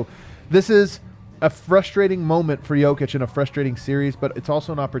bigger. So this is a frustrating moment for Jokic in a frustrating series, but it's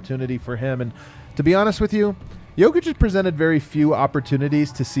also an opportunity for him. And to be honest with you, Jokic has presented very few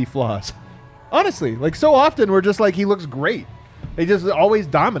opportunities to see flaws. Honestly, like so often we're just like, he looks great. He just always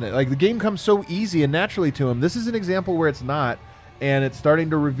dominant. Like the game comes so easy and naturally to him. This is an example where it's not, and it's starting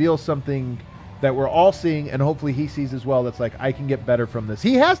to reveal something that we're all seeing, and hopefully he sees as well. That's like, I can get better from this.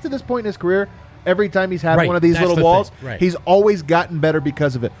 He has to this point in his career. Every time he's had one of these little walls, he's always gotten better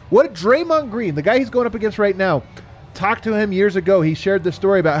because of it. What Draymond Green, the guy he's going up against right now, talked to him years ago. He shared the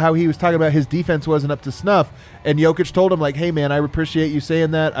story about how he was talking about his defense wasn't up to snuff, and Jokic told him like, "Hey man, I appreciate you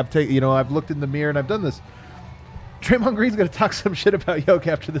saying that. I've looked in the mirror and I've done this." Draymond Green's going to talk some shit about Jokic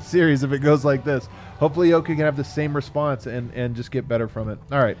after the series if it goes like this. Hopefully Jokic can have the same response and just get better from it.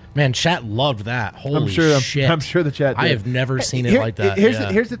 All right. Man, chat loved that. Holy shit. I'm sure the chat did. I have never seen it like that.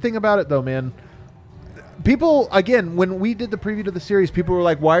 Here's the thing about it, though, man. People, again, when we did the preview to the series, people were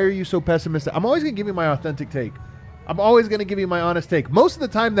like, why are you so pessimistic? I'm always going to give you my authentic take. I'm always going to give you my honest take. Most of the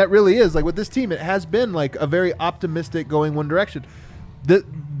time, that really is. Like with this team, it has been like a very optimistic going one direction.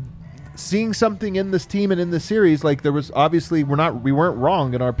 Seeing something in this team and in this series, like there was obviously we weren't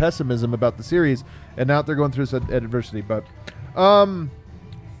wrong in our pessimism about the series, and now they're going through this adversity. But where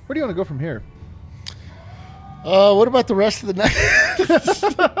do you want to go from here? What about the rest of the night?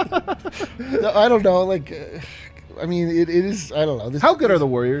 I don't know. Like, I mean, it is. I don't know. How good are the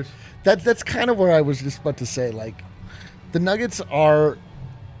Warriors? That's kind of where I was just about to say. Like, the Nuggets are.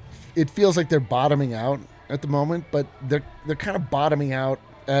 It feels like they're bottoming out at the moment, but they're kind of bottoming out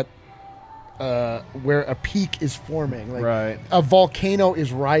at. Where a peak is forming, like right. A volcano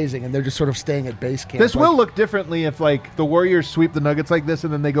is rising, and they're just sort of staying at base camp. This will look differently if, like, the Warriors sweep the Nuggets like this,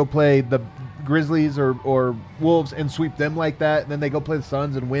 and then they go play the Grizzlies or Wolves and sweep them like that, and then they go play the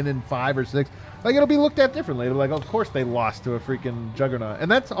Suns and win in 5 or 6. Like, it'll be looked at differently. It'll be like, of course they lost to a freaking juggernaut,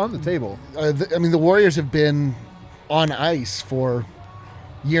 and that's on the table. I mean, the Warriors have been on ice for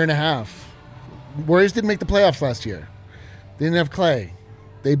a year and a half. Warriors didn't make the playoffs last year. They didn't have Clay.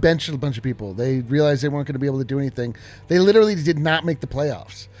 They benched a bunch of people. They realized they weren't going to be able to do anything. They literally did not make the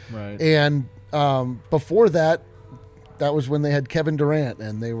playoffs. Right. And before that, that was when they had Kevin Durant,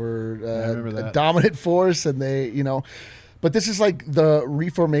 and they were a dominant force. And but this is like the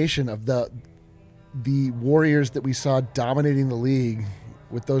reformation of the Warriors that we saw dominating the league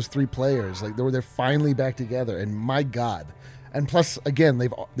with those 3 players. Like they're finally back together. And my God. And plus, again,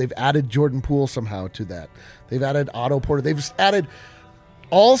 they've added Jordan Poole somehow to that. They've added Otto Porter. They've just added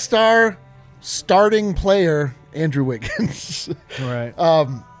all-star starting player Andrew Wiggins. Right.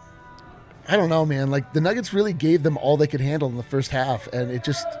 I don't know, man. Like the Nuggets really gave them all they could handle in the first half, and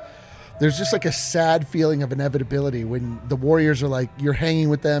there's just like a sad feeling of inevitability when the Warriors are like, you're hanging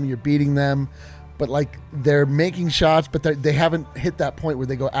with them, you're beating them, but like they're making shots, but they haven't hit that point where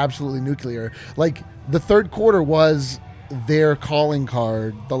they go absolutely nuclear. Like the third quarter was their calling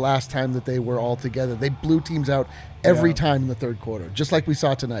card the last time that they were all together. They blew teams out every time in the third quarter, just like we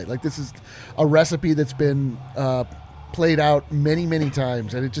saw tonight. Like this is a recipe that's been played out many, many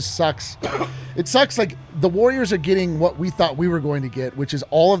times, and it just sucks. It sucks. Like the Warriors are getting what we thought we were going to get, which is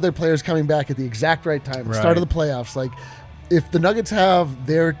all of their players coming back at the exact right time, the start of the playoffs. Like if the Nuggets have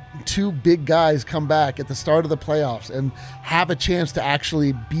their 2 big guys come back at the start of the playoffs and have a chance to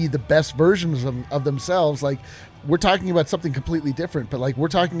actually be the best versions of themselves, like we're talking about something completely different. But like we're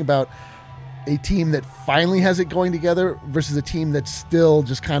talking about a team that finally has it going together versus a team that's still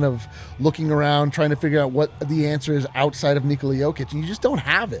just kind of looking around, trying to figure out what the answer is outside of Nikola Jokic. And you just don't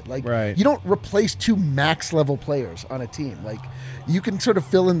have it. Like you don't replace 2 max level players on a team. Like you can sort of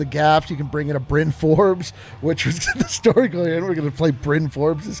fill in the gaps. You can bring in a Bryn Forbes, which was the story going in. We're going to play Bryn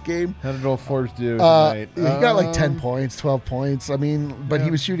Forbes this game. How did old Forbes do tonight? He got like 10 points, 12 points. I mean, but he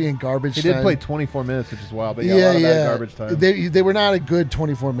was shooting in garbage time. He did play 24 minutes, which is wild. But a lot of that garbage time. They were not a good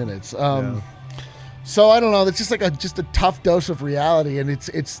 24 minutes. So I don't know. It's just like a tough dose of reality, and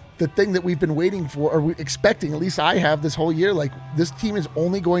it's the thing that we've been waiting for or expecting. At least I have this whole year. Like this team is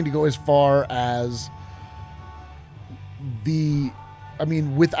only going to go as far as the I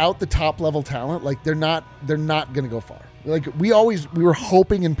mean, without the top level talent, like they're not going to go far. Like we were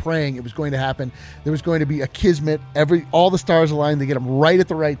hoping and praying it was going to happen. There was going to be a kismet. All the stars aligned. They get them right at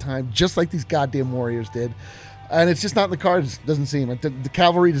the right time, just like these goddamn Warriors did. And it's just not in the cards. Doesn't seem like the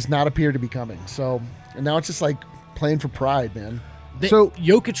cavalry does not appear to be coming. So, and now it's just like playing for pride, man. So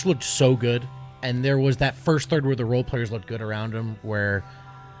Jokic looked so good, and there was that first third where the role players looked good around him, where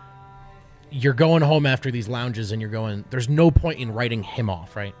you're going home after these lounges and you're going, there's no point in writing him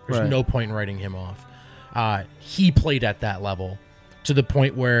off, right? There's no point in writing him off. He played at that level to the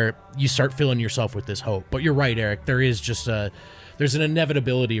point where you start filling yourself with this hope. But you're right, Eric. There is just there's an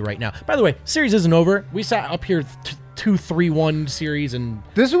inevitability right now. By the way, series isn't over. We sat up here 2-3-1 series and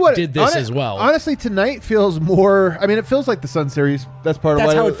did this as well. Honestly, tonight feels more. I mean, it feels like the Sun series. That's part of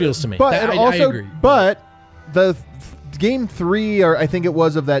that's how it feels to me. But I agree. But the game 3, or I think it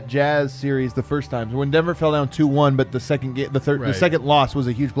was, of that Jazz series the first time when Denver fell down 2-1, but the second game, the second loss was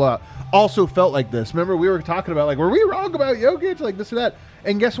a huge blowout. Also felt like this. Remember, we were talking about, like, were we wrong about Jokic, like this or that?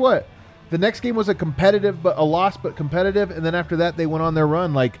 And guess what? The next game was a loss but competitive, and then after that they went on their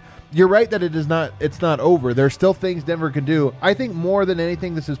run. Like, you're right that it's not over. There's still things Denver can do. I think more than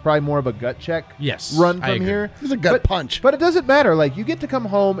anything, this is probably more of a gut check run from here. It's a gut punch. But it doesn't matter. Like, you get to come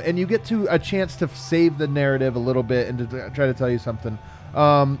home and you get to a chance to save the narrative a little bit and to try to tell you something.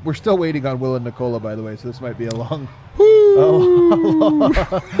 We're still waiting on Will and Nicola, by the way, so this might be a long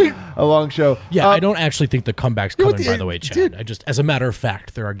show. Yeah, I don't actually think the comeback's coming, by the way, Chad. Dude, I just, as a matter of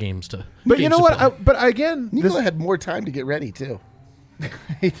fact, there are games to. But you know what? But again, Nicola had more time to get ready too.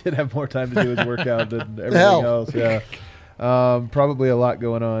 He did have more time to do his workout than everything else. Yeah, probably a lot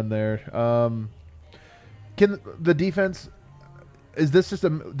going on there. Can the defense? Is this just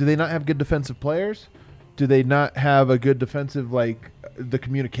do they not have good defensive players? Do they not have a good defensive, like, the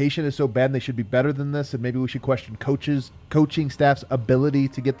communication is so bad and they should be better than this, and maybe we should question coaching staff's ability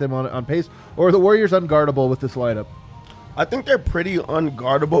to get them on pace? Or are the Warriors unguardable with this lineup? I think they're pretty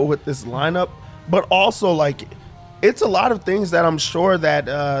unguardable with this lineup, but also, like, it's a lot of things that I'm sure that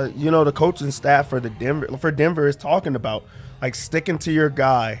the coaching staff for Denver is talking about, like sticking to your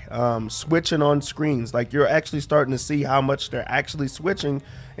guy, switching on screens. Like, you're actually starting to see how much they're actually switching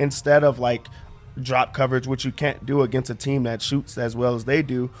instead of, like, drop coverage, which you can't do against a team that shoots as well as they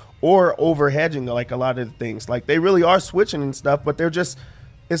do, or overhedging, like a lot of the things. Like, they really are switching and stuff, but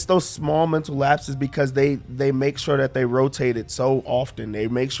it's those small mental lapses because they make sure that they rotate it so often. They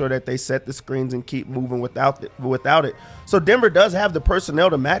make sure that they set the screens and keep moving without it. So Denver does have the personnel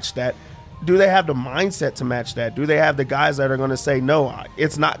to match that. Do they have the mindset to match that? Do they have the guys that are going to say, no,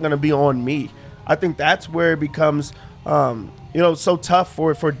 it's not going to be on me? I think that's where it becomes so tough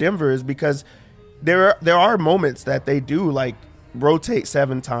for Denver, is because there are moments that they do, like, rotate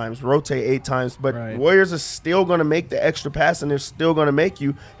 7 times, rotate 8 times, but Warriors are still going to make the extra pass, and they're still going to make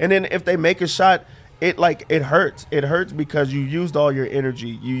you. And then if they make a shot, it hurts. It hurts because you used all your energy.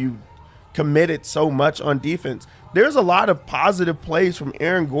 You committed so much on defense. There's a lot of positive plays from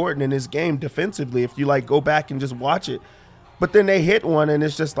Aaron Gordon in his game defensively if you, like, go back and just watch it. But then they hit one, and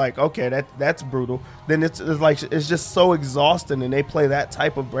it's just like, okay, that's brutal. Then it's just so exhausting, and they play that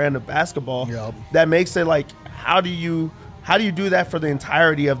type of brand of basketball that makes it like, how do you do that for the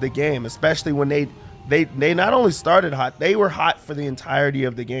entirety of the game, especially when they not only started hot, they were hot for the entirety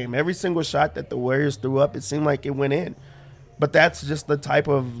of the game. Every single shot that the Warriors threw up, it seemed like it went in. But that's just the type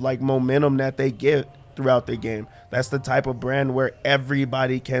of, like, momentum that they get throughout the game. That's the type of brand where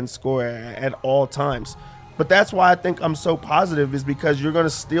everybody can score at all times. But that's why I think I'm so positive, is because you're going to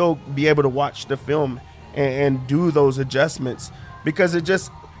still be able to watch the film and do those adjustments, because it's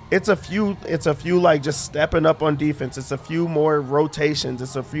a few like just stepping up on defense. It's a few more rotations.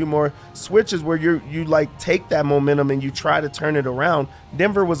 It's a few more switches where you like take that momentum and you try to turn it around.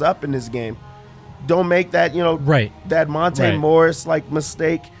 Denver was up in this game. Don't make that, that Monte Morris like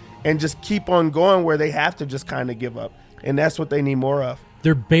mistake and just keep on going where they have to just kind of give up. And that's what they need more of.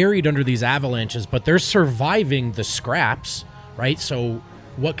 They're buried under these avalanches, but they're surviving the scraps, right? So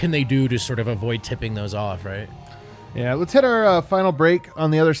what can they do to sort of avoid tipping those off, right? Yeah, let's hit our final break. On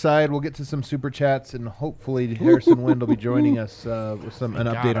the other side, we'll get to some super chats, and hopefully Harrison Wind will be joining us with an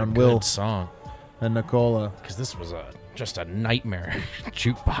update on Will song and Nicola. Because this was just a nightmare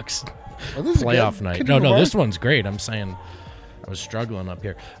jukebox this playoff night. No, this one's great. I'm saying I was struggling up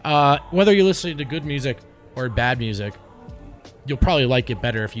here. Whether you're listening to good music or bad music, you'll probably like it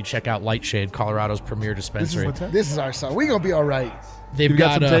better if you check out Lightshade, Colorado's premier dispensary. This is our song. We're going to be all right. They've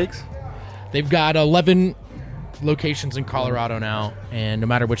got some takes? They've got 11 locations in Colorado now, and no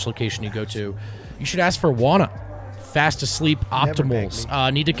matter which location you go to, you should ask for Wana. fast asleep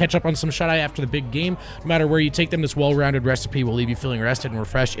optimals. Need to catch up on some shut-eye after the big game. No matter where you take them, this well-rounded recipe will leave you feeling rested and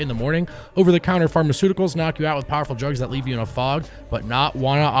refreshed in the morning. Over-the-counter pharmaceuticals knock you out with powerful drugs that leave you in a fog, but not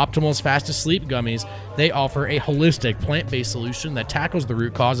Wana Optimal's fast asleep gummies. They offer a holistic plant-based solution that tackles the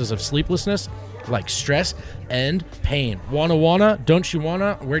root causes of sleeplessness, like stress and pain. Wana, don't you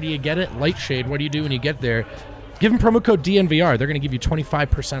wanna? Where do you get it? Lightshade, what do you do when you get there? Give them promo code DNVR. They're going to give you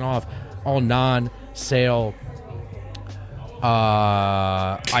 25% off all non-sale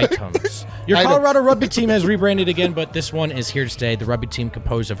items. Your Colorado rugby team has rebranded again, but this one is here to stay. The rugby team,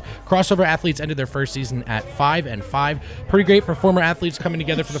 composed of crossover athletes, ended their first season at 5-5. Pretty great for former athletes coming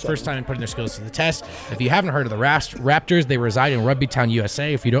together for the first time and putting their skills to the test. If you haven't heard of the Raptors, they reside in Rugby Town,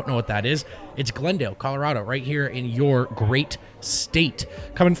 USA. If you don't know what that is, it's Glendale, Colorado, right here in your great state.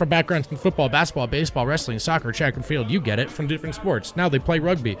 Coming from backgrounds in football, basketball, baseball, wrestling, soccer, track and field, you get it, from different sports. Now they play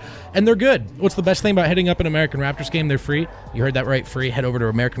rugby, and they're good. What's the best thing about hitting up an American Raptors game? They're free. You heard that right, free. Head over to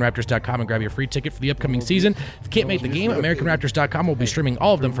AmericanRaptors.com and grab your free ticket for the upcoming season. If you can't make the game, AmericanRaptors.com will be streaming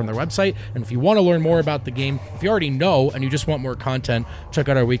all of them from their website. And if you want to learn more about the game, if you already know and you just want more content, check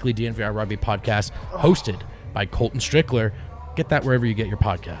out our weekly DNVR Rugby podcast, hosted by Colton Strickler. Get that wherever you get your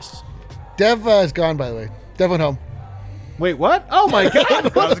podcasts. Dev is gone, by the way. Dev went home. Wait, what? Oh my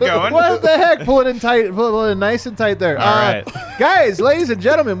God! How's it going? What the heck? Pulling in tight, pulling in nice and tight there. All right, guys, ladies and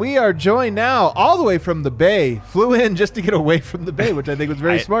gentlemen, we are joined now all the way from the Bay. Flew in just to get away from the Bay, which I think was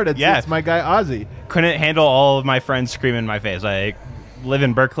very smart. It's my guy Ozzy. Couldn't handle all of my friends screaming in my face. I live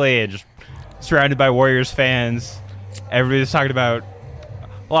in Berkeley and just surrounded by Warriors fans. Everybody's talking about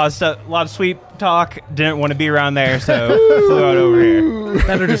a lot of stuff, a lot of sweet talk. Didn't want to be around there, so flew out over here.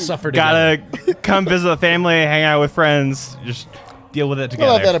 Better to suffer together. Gotta come visit the family, hang out with friends, just deal with it together.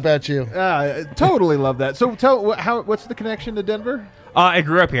 I love that about you. Totally love that. So what's the connection to Denver? I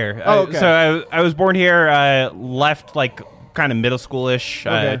grew up here. Oh, okay. So I was born here, left like kind of middle schoolish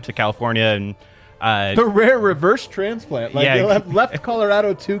to California, and the rare reverse transplant. Like they left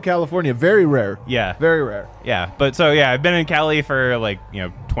Colorado to California. Very rare. Yeah. Very rare. Yeah. But so, I've been in Cali for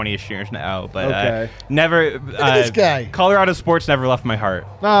 20-ish years now. But never. Look at this guy. Colorado sports never left my heart.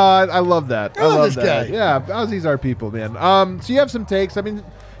 No, I love that. I love this that. guy. Yeah. Aussies are people, man. So you have some takes. I mean,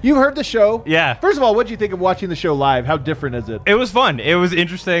 you've heard the show. Yeah. First of all, what did you think of watching the show live? How different is it? It was fun. It was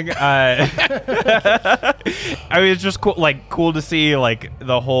interesting. I mean, it's just cool to see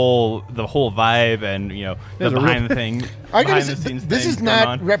the whole vibe and the behind the thing. I gotta say, this is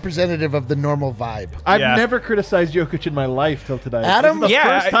not representative of the normal vibe. I've never criticized Jokic in my life till today. Adam, this is the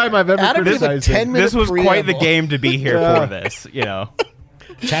first time I've ever criticized him. This was quite the game to be here for this.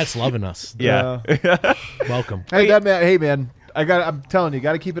 Chat's loving us. Yeah. Welcome. Hey man. I'm telling you,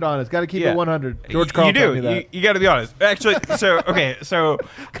 got to keep it honest. Got to keep it 100. George Carl told me that. You got to be honest. Actually, so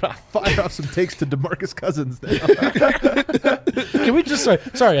gotta fire off some takes to DeMarcus Cousins now. Can we just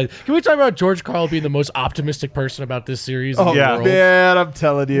sorry? Can we talk about George Karl being the most optimistic person about this series? In the world? Man, I'm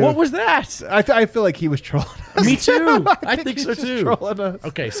telling you. What was that? I feel like he was trolling us. Me too. I think so he's too. Trolling us.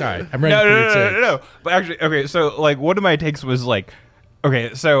 Okay, sorry. I'm ready for your take. No. But actually, so one of my takes was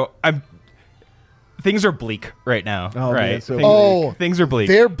so things are bleak right now, right? Man, so things are bleak.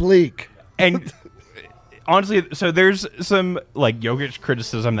 They're bleak. And honestly, so there's some Jokic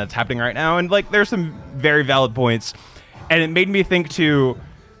criticism that's happening right now, and there's some very valid points. And it made me think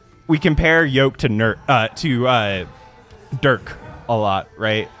we compare Jokic to Dirk a lot,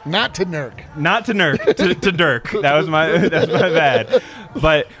 right? Not to Nurk. to Dirk. That was my bad.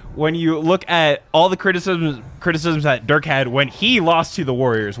 But when you look at all the criticisms that Dirk had when he lost to the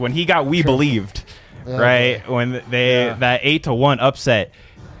Warriors, when he got believed. Right, when that 8-1 upset,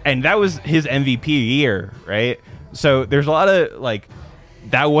 and that was his MVP year, right? So there's a lot of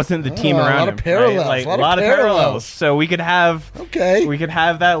that wasn't the team around him. Parallels, right? A lot of parallels. So we could have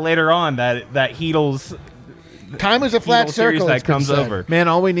that later on. That Heatles. Time is a flat circle that comes over. Man,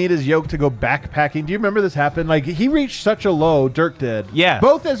 all we need is Yoke to go backpacking. Do you remember this happened? He reached such a low, Dirk did. Yeah.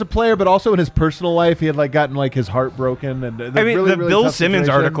 Both as a player, but also in his personal life. He had gotten his heart broken. And I mean, really, the really Bill tough Simmons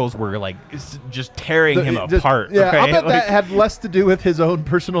situation. articles were just tearing him apart. Yeah, okay? I'll bet that had less to do with his own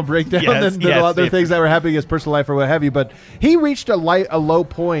personal breakdown than other things that were happening in his personal life or what have you. But he reached a low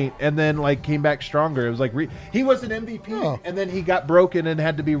point and then came back stronger. It was he was an MVP and then he got broken and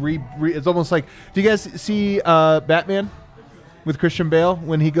had to be it's almost like, do you guys see Batman? With Christian Bale,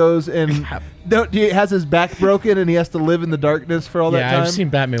 when he goes and he has his back broken and he has to live in the darkness for all that time. Yeah, I've seen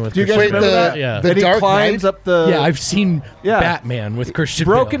Batman with Do you Christian guys Bale. remember that? Yeah. The and he Dark climbs Knight? up the... Yeah, I've seen Batman with Christian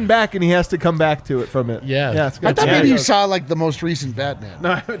Bale. Broken back and he has to come back to it from it. Yeah. It's good. I thought maybe you saw the most recent Batman.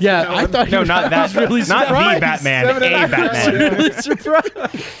 No, Yeah, I thought No, not that. really Not the surprised. Batman. A Batman. Really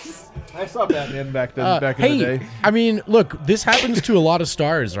surprised. I saw Batman back then. Back in Hey, the day. I mean, look, this happens to a lot of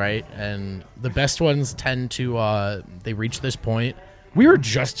stars, right? And the best ones tend to they reach this point. We were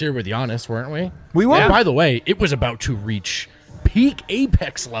just here with Giannis, weren't we? We were. And by the way, it was about to reach peak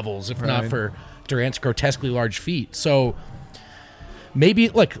apex levels, if not for Durant's grotesquely large feet. So maybe,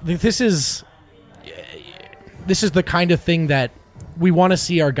 look, this is the kind of thing that we want to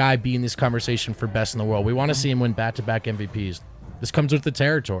see our guy be in this conversation for best in the world. We want to see him win back-to-back MVPs. This comes with the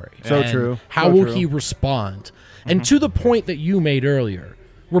territory. So And true. How So will true. he respond? And to the point that you made earlier,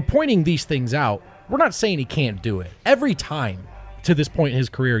 we're pointing these things out. We're not saying he can't do it. Every time to this point in his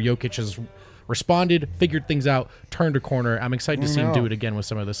career, Jokic has responded, figured things out, turned a corner. I'm excited to see him do it again with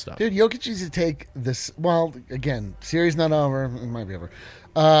some of this stuff. Dude, Jokic needs to take this. Well, again, series not over. It might be over.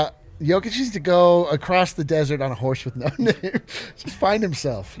 Jokic needs to go across the desert on a horse with no name. Just find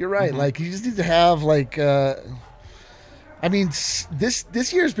himself. You're right. Like, he just needs to have, like, I mean,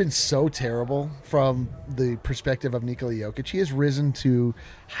 this year has been so terrible from the perspective of Nikola Jokic. He has risen to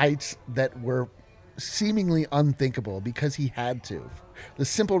heights that were seemingly unthinkable because he had to. The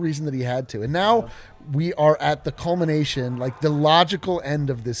simple reason that he had to. And now we are at the culmination, like the logical end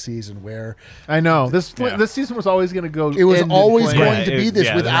of this season where I know this season was always going to go. it was end in always flames. going to be this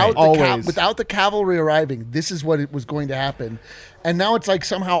right. without the cavalry arriving. This is what it was going to happen. And now it's like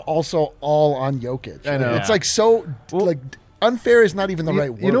somehow also all on Jokic. I know. It's like so like unfair is not even the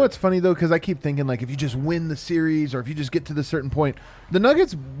right word. You know what's funny though, because I keep thinking like if you just win the series or if you just get to the certain point, the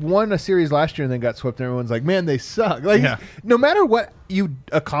Nuggets won a series last year and then got swept. And everyone's like, man, they suck. Like no matter what you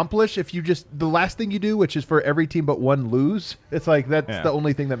accomplish, if you just the last thing you do, which is for every team but one lose, it's like that's the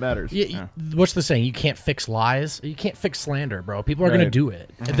only thing that matters. What's the saying? You can't fix lies. You can't fix slander, bro. People are going to do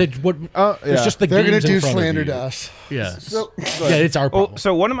it. It's just the they're going to do slander to us. Yeah, So, it's our problem. Well,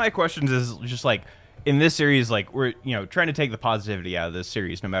 so one of my questions is just like in this series, like we're trying to take the positivity out of this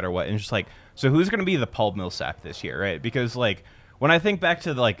series no matter what, and just like so who's going to be the Paul Millsap this year, right? Because like when I think back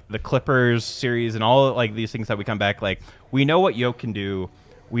to the Clippers series and all like these things that we come back, like we know what Yoke can do,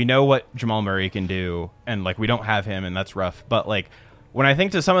 we know what Jamal Murray can do, and like we don't have him, and that's rough. But like when I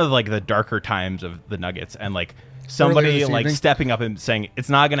think to some of like the darker times of the Nuggets and like somebody like stepping up and saying it's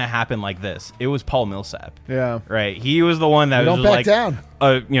not going to happen like this, it was Paul Millsap. Yeah, right. He was the one that was don't just back like,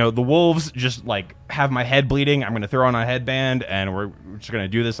 down. the Wolves just like have my head bleeding. I'm going to throw on a headband and we're just going to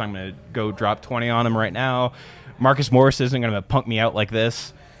do this. I'm going to go drop 20 on him right now. Marcus Morris isn't going to punk me out like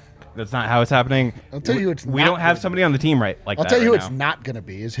this. That's not how it's happening. I'll tell you it's we not don't have gonna somebody on the team right like I'll that tell you who right it's now. not going to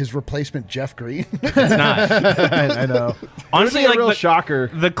be is his replacement Jeff Green. It's not. I know. Honestly, It'd be a like real shocker.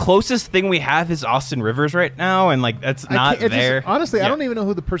 The closest thing we have is Austin Rivers right now, and like that's not there. Honestly, I don't even know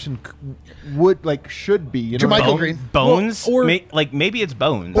who the person should be. You know, Jermichael Green. Bones, Well, or- maybe it's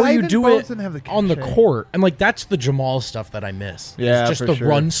Bones. Or you even do Bones it didn't have the on the cachet. court, and like that's the Jamal stuff that I miss. Yeah, it's just for the sure.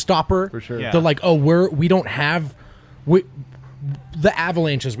 run stopper. For sure. Yeah. The like, we don't have the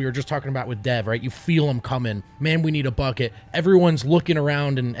avalanches we were just talking about with Dev, right? You feel them coming. Man, we need a bucket. Everyone's looking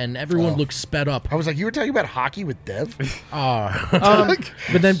around, and everyone looks sped up. I was like, you were talking about hockey with Dev?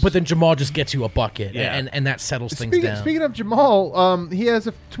 But then Jamal just gets you a bucket, Yeah. and that settles things down. Speaking of Jamal, he has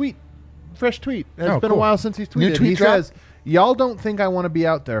a fresh tweet. It's Oh, been a cool. while since he's New tweeted. tweet He drop? says, "Y'all don't think I want to be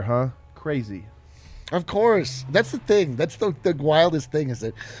out there, huh? Crazy." Of course. That's the thing. That's the wildest thing is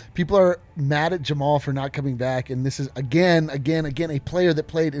that people are mad at Jamal for not coming back. And this is, again, a player that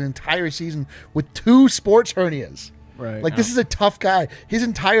played an entire season with 2 sports hernias. Right. Like, this is a tough guy. His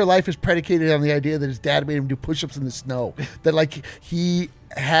entire life is predicated on the idea that his dad made him do push-ups in the snow. That, like, he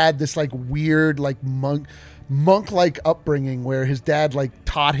had this, like, weird, like, monk-like upbringing where his dad, like,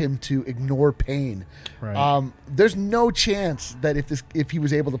 taught him to ignore pain. Right. There's no chance that if he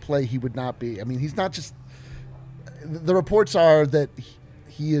was able to play, he would not be. I mean, he's not just. The reports are that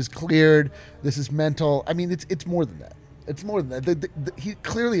he is cleared. This is mental. I mean, it's more than that. It's more than that. He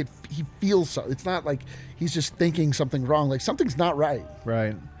clearly he feels so. It's not like he's just thinking something wrong. Like something's not right.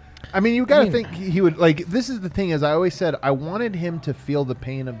 Right. I mean, you got to think he would like. This is the thing, as I always said, I wanted him to feel the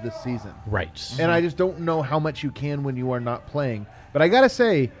pain of this season, Right. and I just don't know how much you can when you are not playing. But I gotta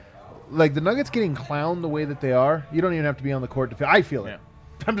say, like the Nuggets getting clowned the way that they are, you don't even have to be on the court to feel. I feel it.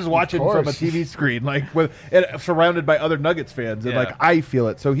 I'm just watching from a course. TV screen, like surrounded by other Nuggets fans, and like I feel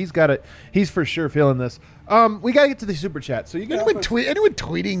it. So he's got it. He's for sure feeling this. We got to get to the super chat. So you got Anyone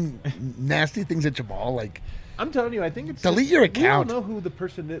tweeting nasty things at Jamal? Like, I'm telling you, I think it's Delete your account. We don't know who the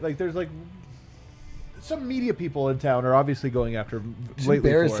person is. Like, there's like some media people in town are obviously going after him It's lately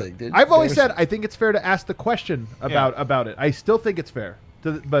for embarrassing, it. dude. I've always said Embarrassing. I think it's fair to ask the question about it. I still think it's fair,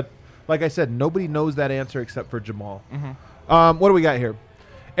 but like I said, nobody knows that answer except for Jamal. What do we got here?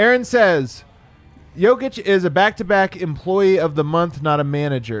 Aaron says, Jokic is a back-to-back employee of the month, not a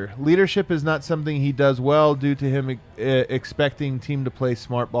manager. Leadership is not something he does well due to him expecting team to play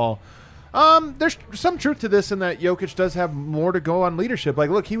smart ball. There's some truth to this in that Jokic does have more to go on leadership. Like,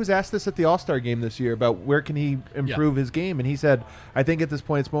 look, he was asked this at the All-Star game this year about where can he improve his game, and he said, I think at this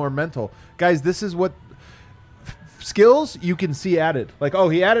point it's more mental. Guys, this is what skills you can see added. Like, oh,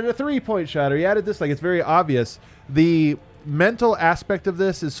 he added a three-point shot, or he added this. Like, it's very obvious. The mental aspect of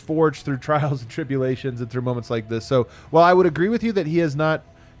this is forged through trials and tribulations and through moments like this. So while I would agree with you that he has not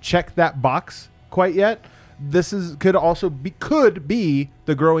checked that box quite yet, this could be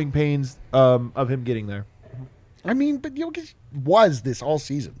the growing pains of him getting there. I mean, but Jokic was this all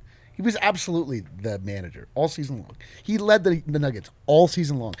season. He was absolutely the manager all season long. He led the Nuggets all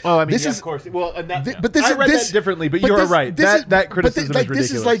season long. Oh, I mean, of course. Well, and that, I read that differently, but you're right. That criticism is ridiculous.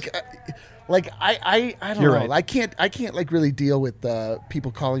 This is like I don't You're know. right. I can't like really deal with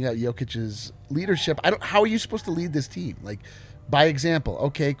people calling out Jokic's leadership. How are you supposed to lead this team? Like, by example.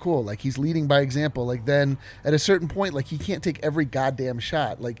 Okay, cool. Like, he's leading by example. Like, then at a certain point, like, he can't take every goddamn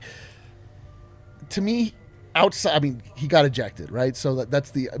shot. Like, to me, outside, I mean, he got ejected, right? So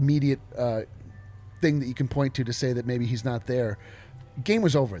that's the immediate thing that you can point to say that maybe he's not there. Game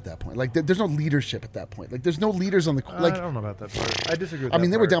was over at that point. Like, there's no leadership at that point. Like, there's no leaders on the like. I don't know about that part. I disagree with I mean,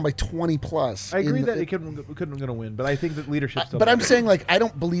 that they were part. down by 20 plus. I agree that he couldn't going to win, but I think that leadership still But I'm matters. saying, like, I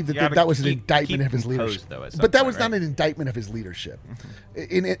don't believe that was an indictment of his composed, leadership. though, at some But that point, was not right? an indictment of his leadership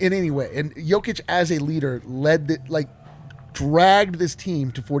in any way. And Jokic, as a leader, dragged this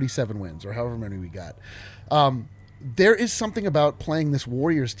team to 47 wins or however many we got. There is something about playing this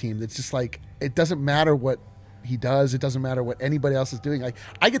Warriors team that's just like, it doesn't matter what he does. It doesn't matter what anybody else is doing. Like,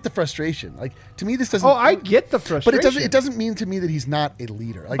 I get the frustration. Like, to me, this doesn't. Oh, I get the frustration. But it doesn't mean to me that he's not a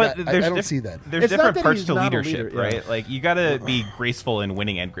leader. Like, But I don't see that. There's It's not different that parts he's to not a leadership, leader, yeah. right? Like, you got to be graceful in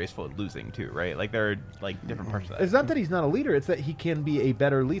winning and graceful in losing, too, right? Like, there are, like, different parts of that. It's not that he's not a leader. It's that he can be a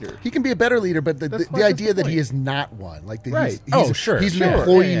better leader. He can be a better leader, but That's the idea the that he point. is not one, like that Right. he's Sure. he's Sure. an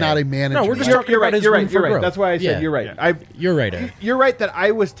employee, Yeah, yeah. not a manager. No, we're just Like, talking about his room for growth. That's why I said Yeah. you're right. Yeah. You're right, Eric. You're right that I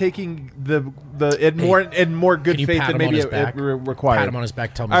was taking the in more good Can you faith pat than him on maybe his it back? required. Pat him on his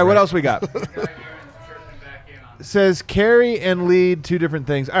back. Tell me. All right, what right. else we got? Says carry and lead, two different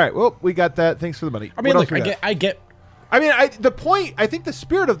things. All right, well, we got that. Thanks for the money. I mean, What else look, we got? I get. I mean, I think the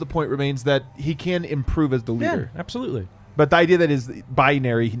spirit of the point remains that he can improve as the Yeah, leader. absolutely. But the idea that is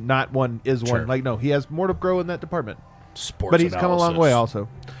binary, not one is Sure. one. Like, no, he has more to grow in that department. Sports But he's come a long way also.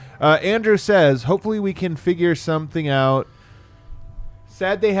 Andrew says, hopefully we can figure something out.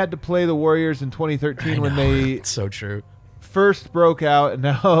 Sad they had to play the Warriors in 2013 when they It's so true. first broke out, and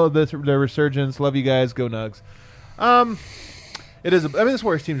now the resurgence. Love you guys. Go Nugs. It is. I mean, this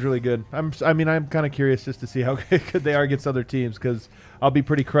Warriors team's really good. I'm kind of curious just to see how good they are against other teams, because I'll be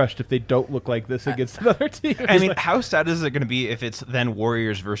pretty crushed if they don't look like this against another team. I mean, how sad is it going to be if it's then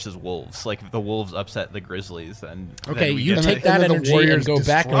Warriors versus Wolves? Like, if the Wolves upset the Grizzlies, then Okay, then we you get take to- that and then the energy Warriors and go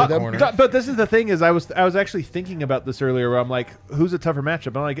back in destroy the them. corner. But this is the thing: is I was actually thinking about this earlier, where I'm like, who's a tougher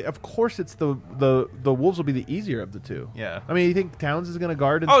matchup? I'm like, of course it's the Wolves will be the easier of the two. Yeah. I mean, you think Towns is going to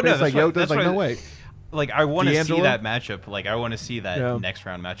guard in Oh, space no, like that's what- Jokic? that's Like, what no I- way. Like, I want to see D'Angelo? that matchup. Like, I want to see that Yeah. next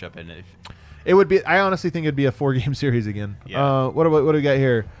round matchup. And if It would be. I honestly think it'd be a 4-game series again. Yeah. What do we got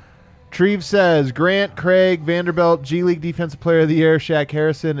here? Treve says Grant, Craig, Vanderbilt, G League Defensive Player of the Year, Shaq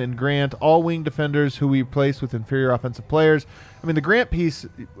Harrison, and Grant, all wing defenders who we replaced with inferior offensive players. I mean, the Grant piece.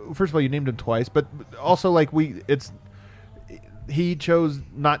 First of all, you named him twice, but also like he chose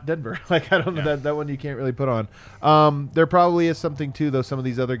not Denver. Like, I don't know, that one you can't really put on. There probably is something too, though. Some of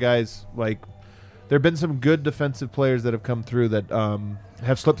these other guys, like, there have been some good defensive players that have come through that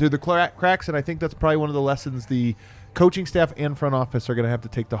have slipped through the cracks, and I think that's probably one of the lessons the coaching staff and front office are going to have to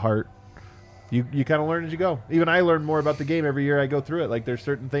take to heart. You kind of learn as you go. Even I learn more about the game every year I go through it. Like, there's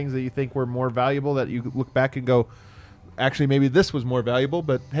certain things that you think were more valuable that you look back and go, actually, maybe this was more valuable,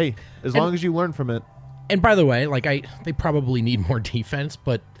 but hey, as long as you learn from it. And by the way, like they probably need more defense,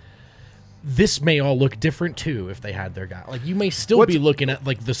 but this may all look different too if they had their guy. Like, you may still be looking at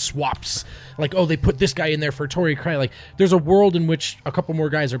like the swaps, like, oh, they put this guy in there for Torrey Craig. Like, there's a world in which a couple more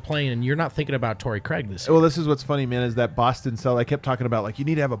guys are playing, and you're not thinking about Torrey Craig this year. Well, this is what's funny, man, is that Boston cell. I kept talking about, like, you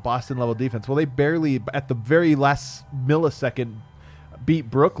need to have a Boston level defense. Well, they barely, at the very last millisecond, beat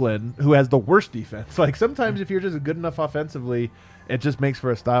Brooklyn, who has the worst defense. Like, sometimes if you're just good enough offensively, it just makes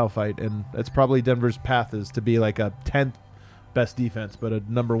for a style fight, and that's probably Denver's path, is to be like a 10th best defense, but a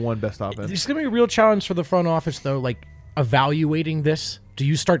number one best offense. There's going to be a real challenge for the front office, though, like evaluating this Do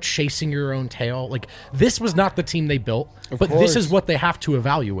you start chasing your own tail? Like, this was not the team they built, but course. this is what they have to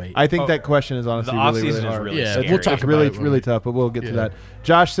evaluate. I think that question is honestly The really, offseason really is hard. really Yeah, scary. we'll talk It's about really, it when really we- tough, but we'll get to Yeah. that.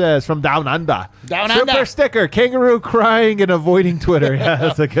 Josh says from Down Under. Down Super Under. sticker, kangaroo crying and avoiding Twitter. Yeah,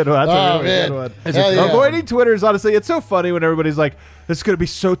 that's a good one. That's a really man. good one. Hell yeah. Avoiding Twitter is honestly, it's so funny when everybody's like, this is going to be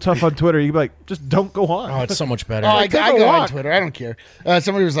so tough on Twitter. You can be like, just don't go on. Oh, it's so much better. Oh, I Take a go on walk. Twitter. I don't care.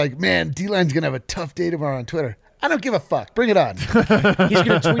 Somebody was like, man, D-Line's going to have a tough day tomorrow on Twitter. I don't give a fuck. Bring it on. He's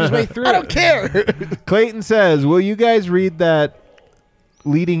going to tweet his way through I don't care. Clayton says, will you guys read that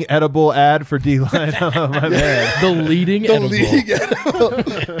leading edible ad for D-Line? Oh, my man. The leading The edible. leading edible.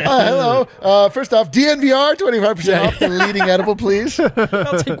 Hello. First off, DNVR, 25% off the leading edible, please.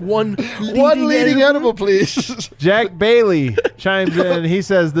 I'll take one One leading edible, please. Jack Bailey chimes in. He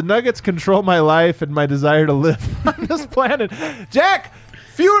says, the Nuggets control my life and my desire to live on this planet. Jack,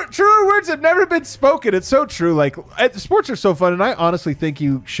 truer words have never been spoken. It's so true. Like, sports are so fun, and I honestly think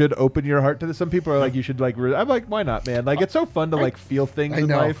you should open your heart to this. Some people are like, you should like. I'm like, why not, man? Like, it's so fun to like feel things I in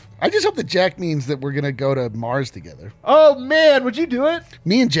know. life. I just hope that Jack means that we're going to go to Mars together. Oh man, would you do it?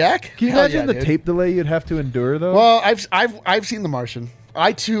 Me and Jack? Can you Hell imagine yeah, the dude. tape delay you'd have to endure though? Well, I've seen The Martian.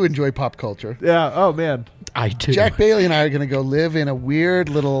 I, too, enjoy pop culture. Yeah. Oh man. I do. Jack Bailey and I are going to go live in a weird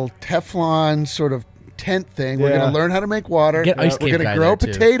little Teflon sort of tent thing. We're Yeah. going to learn how to make water. Get Ice We're Cave going Guy to grow there,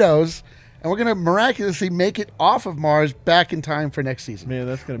 too. potatoes. And we're going to miraculously make it off of Mars back in time for next season. Man,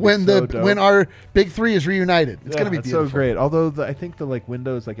 that's gonna be when so dope. when our big three is reunited. It's Yeah, going to be that's beautiful. so great. Although I think the like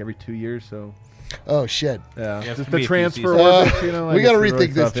window is like every 2 years, so Oh shit. yeah, it's just gonna the be a few transfer seasons. orbits, you know, like, we got to it's really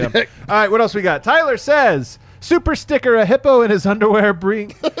rethink this, tough, yeah. Jack. All right, what else we got? Tyler says, super sticker, a hippo in his underwear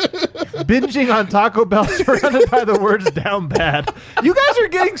binging on Taco Bell surrounded by the words down bad. You guys are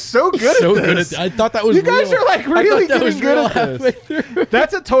getting so good So at good this. at I thought that was You guys real. are like I really thought that was getting good real at halfway this. through.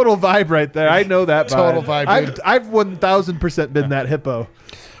 That's a total vibe right there. I know that vibe. Total vibe, dude. I've 1000% been that hippo.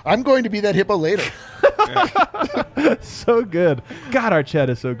 I'm going to be that hippo later. So good. God, our chat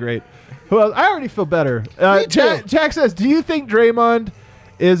is so great. Who else? I already feel better. Me too. Jack says, do you think Draymond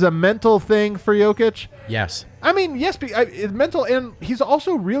is a mental thing for Jokic? Yes. I mean, yes, it's mental, and he's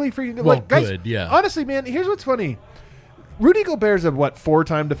also really freaking good. Well, Like, guys, good, yeah. honestly, man, here's what's funny. Rudy Gobert's a,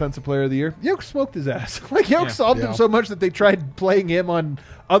 4-time Defensive Player of the Year? Jokic smoked his ass. Like, Jokic solved him Yeah. so much that they tried playing him on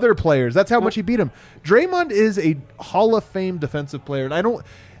other players. That's how much he beat him. Draymond is a Hall of Fame defensive player, and I don't...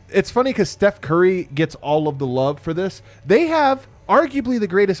 It's funny because Steph Curry gets all of the love for this. They have arguably the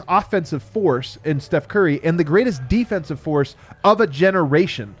greatest offensive force in Steph Curry and the greatest defensive force of a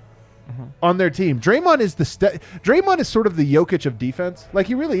generation on their team. Draymond is sort of the Jokic of defense. Like,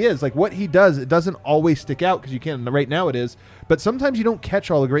 he really is. Like, what he does, it doesn't always stick out because you can't. Right now it is. But sometimes you don't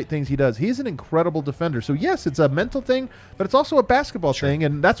catch all the great things he does. He's an incredible defender. So, yes, it's a mental thing, but it's also a basketball thing,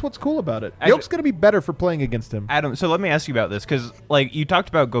 and that's what's cool about it. Jokic's going to be better for playing against him. Adam, so let me ask you about this because, like, you talked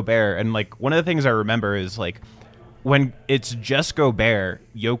about Gobert, and like one of the things I remember is like when it's just Gobert,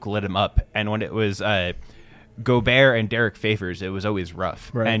 Yoke lit him up, and when it was Gobert and Derek Favors, it was always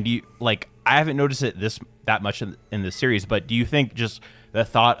rough. Right. And you like, I haven't noticed it that much in this series, but do you think just the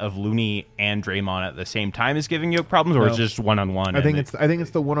thought of Looney and Draymond at the same time is giving Yoke problems, or No. it's just one-on-one? I think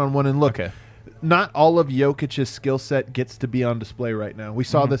it's the one-on-one. And look, Okay. not all of Jokic's skill set gets to be on display right now. We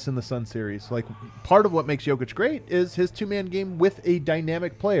Mm-hmm. saw this in the Sun series. Like, part of what makes Jokic great is his two-man game with a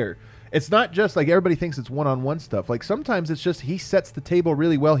dynamic player. It's not just like everybody thinks it's one-on-one stuff. Like, sometimes it's just he sets the table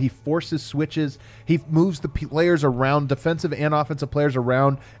really well. He forces switches. He moves the players around, defensive and offensive players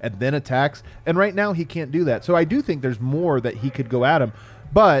around, and then attacks. And right now he can't do that. So I do think there's more that he could go at him.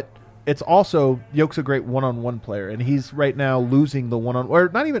 But it's also, Jokic's a great one-on-one player, and he's right now losing the one-on-one. Or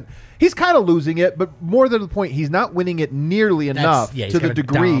not even, he's kind of losing it, but more than the point, he's not winning it nearly enough he's to the gotta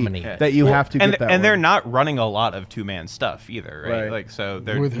degree dominate. that you have to and get that and they're way. not running a lot of two-man stuff either, right? Right. Like, so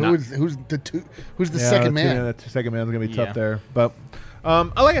they're Who's not, the Yeah, second man? The second man's going to be Yeah. tough there. But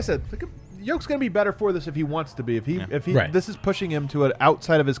like I said, Jokic going to be better for this if he wants to be. If he Right. This is pushing him to an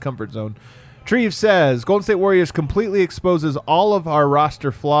outside of his comfort zone. Treve says, Golden State Warriors completely exposes all of our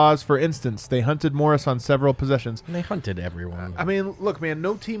roster flaws. For instance, they hunted Morris on several possessions. And they hunted everyone. I mean, look, man,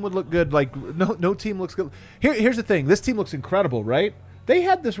 no team would look good. Like, no team looks good. Here's the thing. This team looks incredible, right? They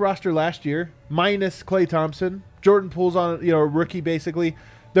had this roster last year, minus Klay Thompson. Jordan Poole's on, a rookie, basically.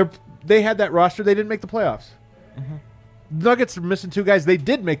 They had that roster. They didn't make the playoffs. Nuggets are missing two guys. They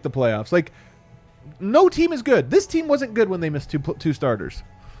did make the playoffs. Like, no team is good. This team wasn't good when they missed two starters.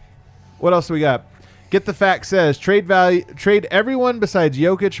 What else do we got? Get the Fact says, trade everyone besides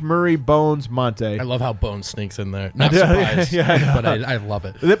Jokic, Murray, Bones, Monte. I love how Bones sneaks in there. Not surprised, Yeah, I know. but I love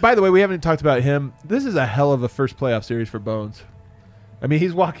it. By the way, we haven't talked about him. This is a hell of a first playoff series for Bones. I mean,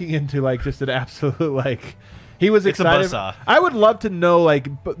 he's walking into like just an absolute like He was It's a excited. buzzsaw. I would love to know,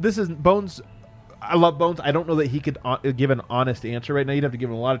 this is Bones. I love Bones. I don't know that he could give an honest answer right now. You'd have to give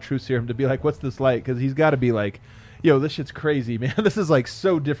him a lot of truth serum to be like, what's this like? Because he's got to be like, yo, this shit's crazy, man. This is like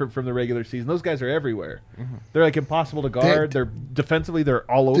so different from the regular season. Those guys are everywhere. They're like impossible to guard. They're defensively, they're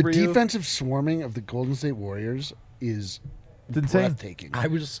all over The you. defensive swarming of the Golden State Warriors is It's insane. breathtaking.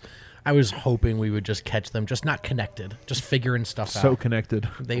 I was hoping we would just catch them, just not connected, just figuring stuff out. So connected.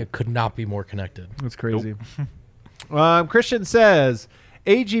 They could not be more connected. That's crazy. Christian says,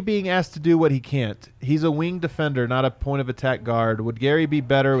 AG being asked to do what he can't. He's a wing defender, not a point of attack guard. Would Gary be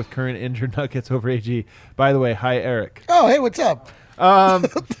better with current injured Nuggets over AG? By the way, hi Eric. Oh, hey, what's up?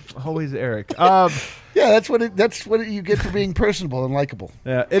 Always Eric. Yeah, that's what you get for being personable and likable.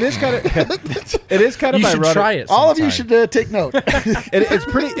 Yeah, it is kind of it is kind of You should ironic. try it. All of you sometime. should take note.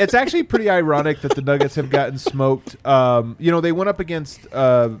 It's actually pretty ironic that the Nuggets have gotten smoked. They went up against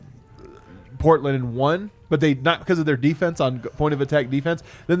Portland and won, but they not because of their defense on point of attack defense.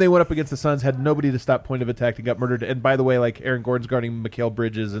 Then they went up against the Suns, had nobody to stop point of attack, and got murdered. And by the way, like Aaron Gordon's guarding Mikal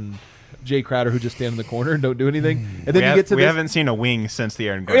Bridges and Jay Crowder, who just stand in the corner and don't do anything. And then we haven't seen a wing since the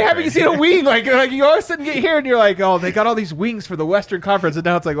Aaron we Gordon haven't trade. seen a wing. Like you all of a sudden get here and you're like, oh, they got all these wings for the Western Conference, and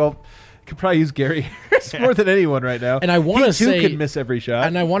now it's like, well, could probably use Gary Harris more than anyone right now. And I want to he too say, could miss every shot.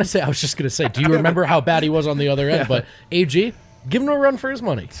 And I want to say, I was just going to say, do you remember how bad he was on the other end? But AG, give him a run for his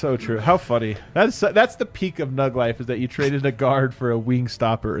money. So true. How funny. That's the peak of Nug life, is that you traded a guard for a wing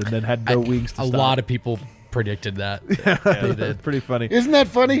stopper and then had no wings to A stop. lot of people predicted that. They did. Pretty funny. Isn't that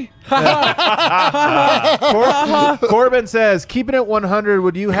funny? Corbin says, keeping it 100,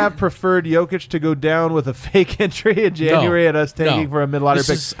 would you have preferred Jokic to go down with a fake entry in January and us taking for a mid-lottery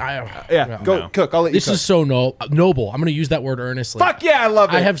pick? Go cook. I'll let you This cook. is so noble. I'm going to use that word earnestly. Fuck yeah, I love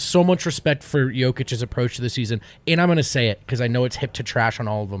it. I have so much respect for Jokic's approach to the season, and I'm going to say it because I know it's hip to trash on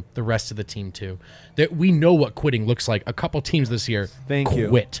all of them, the rest of the team too. That we know what quitting looks like. A couple teams this year Thank you.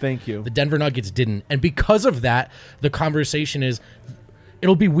 quit. Thank you. The Denver Nuggets didn't, and because of that, the conversation is,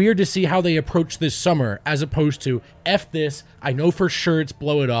 it'll be weird to see how they approach this summer as opposed to F this, I know for sure it's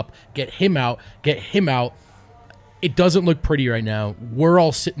blow it up, get him out. It doesn't look pretty right now. We're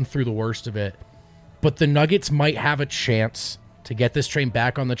all sitting through the worst of it. But the Nuggets might have a chance to get this train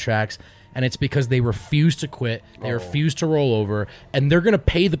back on the tracks, and it's because they refuse to quit, they refuse to roll over, and they're going to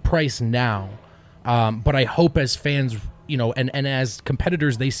pay the price now. But I hope as fans, and as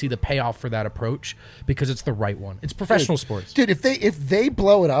competitors, they see the payoff for that approach because it's the right one. It's professional sports. Dude, if they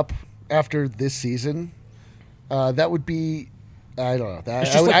blow it up after this season, that would be, I don't know. That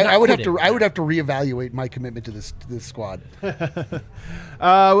It's just like not I would quitting. have to reevaluate my commitment to this squad.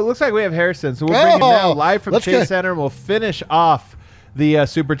 Well, it looks like we have Harrison, so we'll bring him now live from Chase Center, and we'll finish off the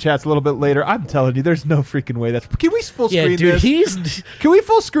super chats a little bit later. I'm telling you, there's no freaking way. Can we full screen this? Can we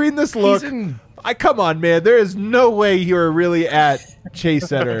full screen this look? Come on, man. There is no way you're really at Chase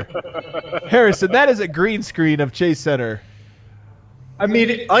Center. Harrison, that is a green screen of Chase Center. I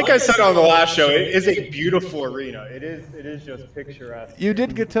mean, like I said on the last show, it is a beautiful arena. It is just picturesque. You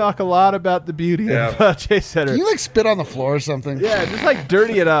did talk a lot about the beauty of Chase Center. Can you spit on the floor or something? Yeah, just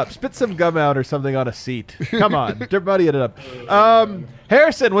dirty it up. Spit some gum out or something on a seat. Come on, muddy it up.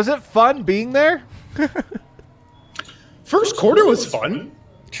 Harrison, was it fun being there? First quarter was fun.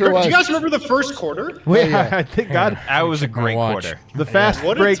 Sure was. Do you guys remember the first quarter? I think God, that was a great quarter. The fast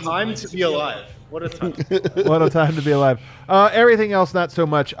What break. a time to be alive. What a time. What a time to be alive. Everything else, not so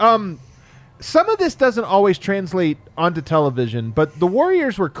much. Some of this doesn't always translate onto television, but the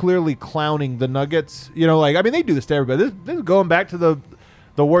Warriors were clearly clowning the Nuggets. They do this to everybody. This is going back to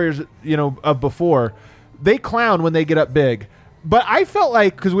the Warriors, of before. They clown when they get up big. But I felt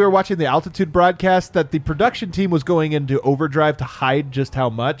like, because we were watching the altitude broadcast, that the production team was going into overdrive to hide just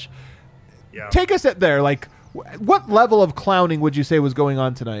how much. Yeah. Take us at there. What level of clowning would you say was going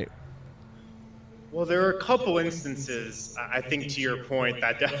on tonight? Well, there are a couple instances, I think, to your point,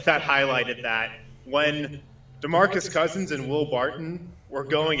 that highlighted that. When DeMarcus Cousins and Will Barton were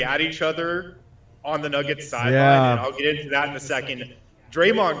going at each other on the Nuggets sideline, and I'll get into that in a second,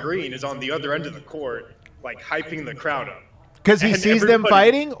 Draymond Green is on the other end of the court, hyping the crowd up. Because he sees them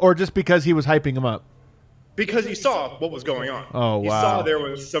fighting, or just because he was hyping them up? Because he saw what was going on. Oh, wow. He saw there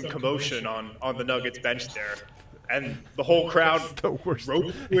was some commotion on the Nuggets bench there. And the whole crowd rose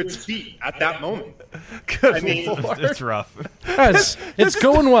to its feet at that moment. It's rough. It's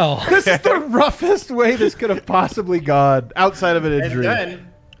going well. This is the roughest way this could have possibly gone outside of an injury.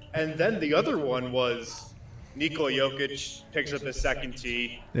 And then the other one was Nikola Jokic picks up his second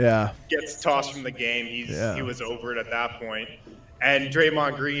tee. Yeah. Gets tossed from the game. He was over it at that point. And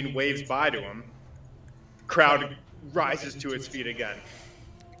Draymond Green waves by to him. Crowd rises to its feet again.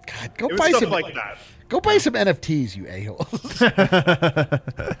 God, it was stuff like that. Go buy some NFTs, you a-holes.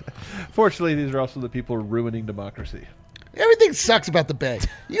 Fortunately, these are also the people ruining democracy. Everything sucks about the Bay.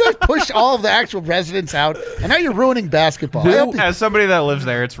 You guys pushed all of the actual residents out, and now you're ruining basketball. I hope As somebody that lives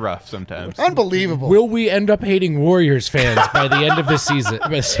there, it's rough sometimes. Unbelievable. Will we end up hating Warriors fans by the end of this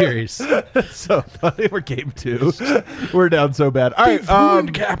series? So funny. We're game 2. We're down so bad. All right,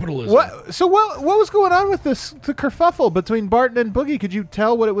 ruined capitalism. What was going on with the kerfuffle between Barton and Boogie? Could you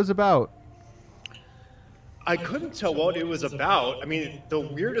tell what it was about? I couldn't tell what it was about. I mean, the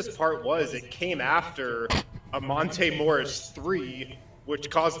weirdest part was it came after a Monte Morris 3,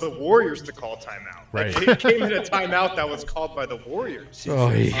 which caused the Warriors to call timeout. Right. Like, it came in a timeout that was called by the Warriors. Oh,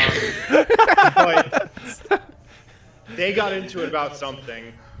 yeah. But they got into it about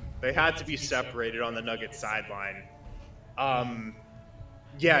something. They had to be separated on the Nuggets sideline.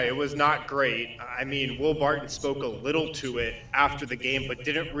 Yeah, it was not great. I mean, Will Barton spoke a little to it after the game, but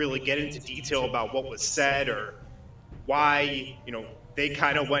didn't really get into detail about what was said or why, they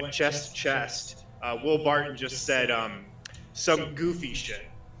kind of went chest to chest. Will Barton just said, some goofy shit.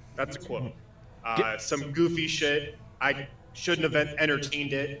 That's a quote. Some goofy shit. I shouldn't have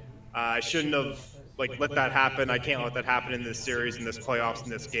entertained it. I shouldn't have let that happen. I can't let that happen in this series, in this playoffs, in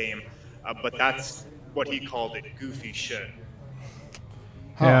this game. But that's what he called it, goofy shit.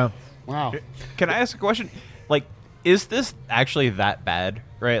 Huh. Yeah. Wow. Can I ask a question? Is this actually that bad?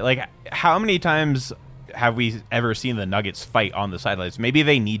 Right? How many times have we ever seen the Nuggets fight on the sidelines? Maybe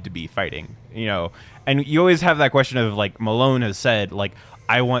they need to be fighting, And you always have that question of Malone has said,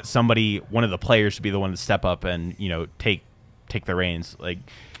 I want one of the players to be the one to step up and, take the reins.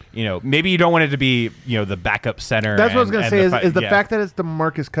 Maybe you don't want it to be, the backup center. That's what I was going to say is the yeah. fact that it's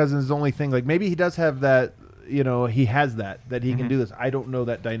DeMarcus Cousins' the only thing. Maybe he does have that, he has that he can do this. I don't know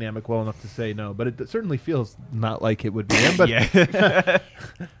that dynamic well enough to say no, but it certainly feels not like it would be him. But Yeah.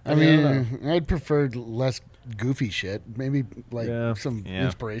 I mean, I'd prefer less goofy shit. Maybe some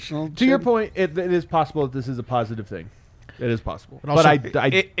inspirational to shit. your point, it is possible that this is a positive thing. It is possible. also,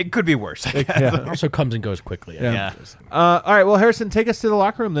 But it could be worse. It also comes and goes quickly. Yeah. all right, well, Harrison, take us to the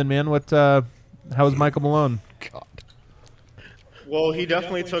locker room then, man. How was Michael Malone? God. Well, he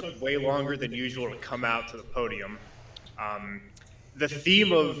definitely took way longer than usual to come out to the podium. The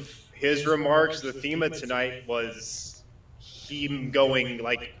theme of his remarks, the theme of tonight was him going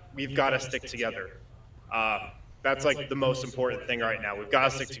we've got to stick together. That's the most important thing right now. We've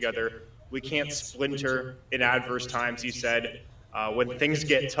got to stick together. We can't splinter in adverse times, he said. When things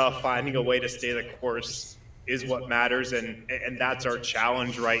get tough, finding a way to stay the course is what matters, and that's our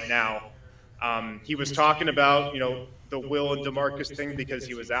challenge right now. He was talking about, the Will and DeMarcus thing because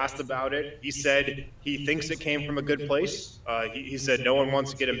he was asked about it. He said he thinks it came from a good place. He said no one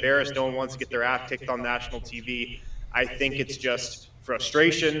wants to get embarrassed. No one wants to get their ass kicked on national TV. I think it's just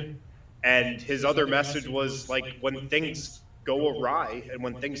frustration. And his other message was when things go awry and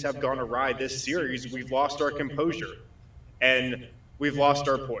when things have gone awry this series, we've lost our composure and we've lost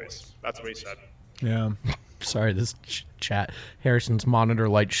our poise. That's what he said. Yeah. Sorry, this chat. Harrison's monitor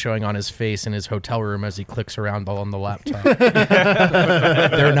light showing on his face in his hotel room as he clicks around on the laptop.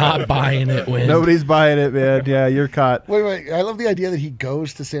 They're not buying it, Win. Nobody's buying it, man. Yeah, you're caught. Wait. I love the idea that he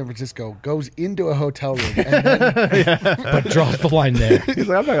goes to San Francisco, goes into a hotel room, and then but draws the line there. He's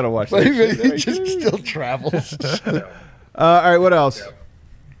like, I'm not going to watch but that. he just still travels. All right, what else?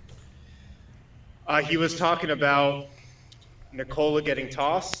 He was talking about Nikola getting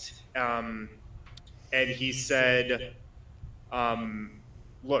tossed. And he said,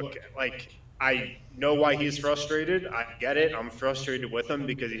 look, I know why he's frustrated. I get it. I'm frustrated with him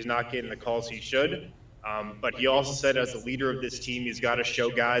because he's not getting the calls he should. But he also said as the leader of this team, he's got to show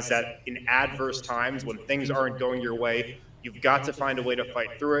guys that in adverse times, when things aren't going your way, you've got to find a way to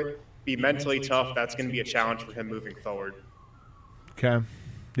fight through it. Be mentally tough. That's going to be a challenge for him moving forward. Okay.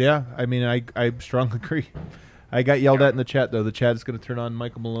 Yeah, I mean, I strongly agree. I got yelled at in the chat, though. The chat is going to turn on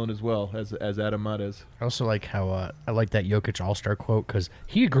Michael Malone as well, as Adam Mott is. I also like how I like that Jokic All-Star quote because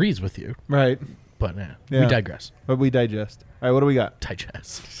he agrees with you. Right. But Yeah. we digress. But we digest. All right, what do we got?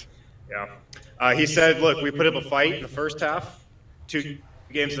 Digest. Yeah. He said, look, we put up a fight in the first half, 2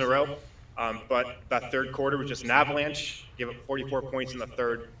 games in a row. But that third quarter was just an avalanche. Gave up 44 points in the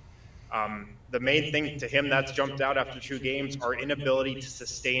third. The main thing to him that's jumped out after 2 games, our inability to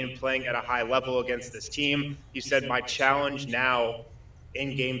sustain playing at a high level against this team. He said, my challenge now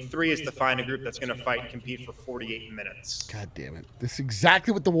in game 3 is to find a group that's going to fight and compete for 48 minutes. God damn it. This is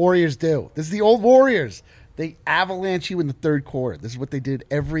exactly what the Warriors do. This is the old Warriors. They avalanche you in the third quarter. This is what they did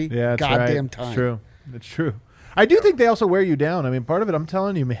every goddamn time. It's true. It's true. I do think they also wear you down. I mean, part of it, I'm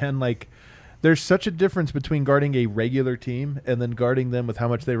telling you, man, there's such a difference between guarding a regular team and then guarding them with how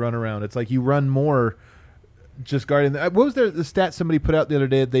much they run around. It's like you run more just guarding them. What was the stat somebody put out the other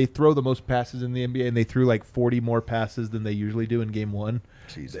day? They throw the most passes in the NBA, and they threw like 40 more passes than they usually do in game one.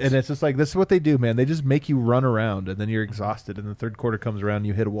 Jesus. And it's just like, this is what they do, man. They just make you run around, and then you're exhausted, and the third quarter comes around, and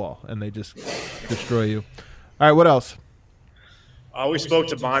you hit a wall, and they just destroy you. All right, what else? We spoke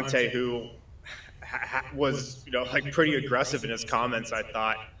to Monte, who was, like pretty aggressive in his comments, I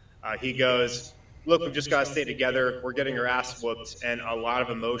thought. He goes, look, we've just got to stay together. We're getting our ass whooped, and a lot of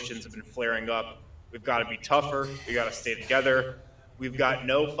emotions have been flaring up. We've got to be tougher. We got to stay together. We've got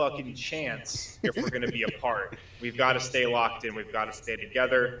no fucking chance if we're going to be apart. We've got to stay locked in. We've got to stay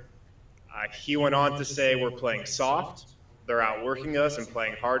together. He went on to say we're playing soft. They're outworking us and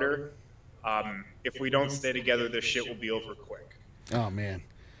playing harder. If we don't stay together, this shit will be over quick. Oh, man.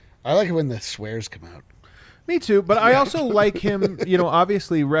 I like it when the swears come out. Me too, but I also like him,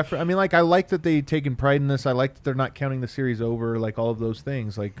 obviously, I like that they've taken pride in this. I like that they're not counting the series over, like all of those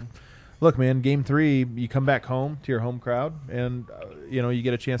things. Like, look, man, game 3, you come back home to your home crowd, and, you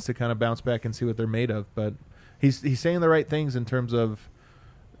get a chance to kind of bounce back and see what they're made of. But he's saying the right things in terms of,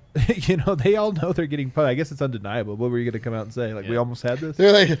 they all know they're getting put. I guess it's undeniable. What were you going to come out and say? Like, we almost had this?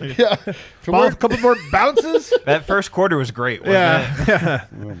 They're like, yeah. A couple more bounces? That first quarter was great, wasn't it? Yeah.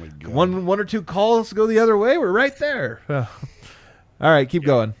 Oh, my God. One or two calls go the other way. We're right there. All right, keep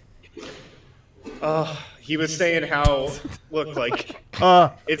going. He was saying how, look, like,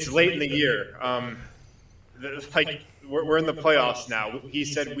 it's late in the year. We're in the playoffs now. He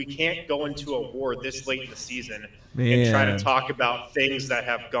said we can't go into a war this late in the season and try to talk about things that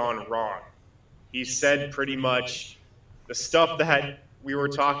have gone wrong. He said pretty much the stuff that we were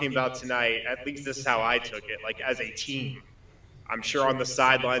talking about tonight, at least this is how I took it, like as a team. I'm sure on the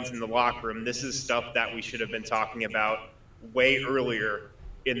sidelines in the locker room, this is stuff that we should have been talking about way earlier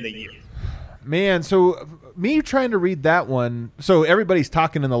in the year. Man, so me trying to read that one, so everybody's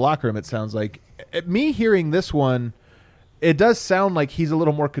talking in the locker room, it sounds like. Me hearing this one, it does sound like he's a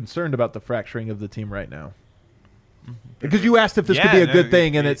little more concerned about the fracturing of the team right now. Because you asked if this could be a good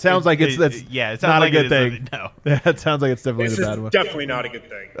thing, and it sounds like it's not a good thing. No. It sounds like it's definitely the bad one. Definitely not a good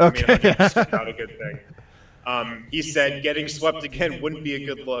thing. Okay. 100% not a good thing. He said getting swept again wouldn't be a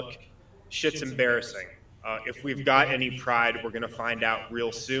good look. Shit's embarrassing. If we've got any pride, we're going to find out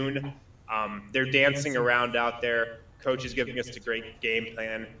real soon. They're dancing around out there. Coach is giving us a great game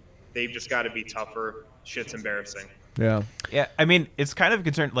plan. They've just got to be tougher. Shit's embarrassing. Yeah. Yeah, I mean, it's kind of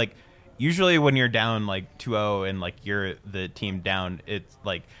concerned. Like, usually when you're down, like, 2-0 and, like, you're the team down, it's,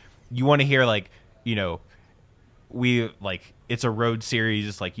 like, you want to hear, like, it's a road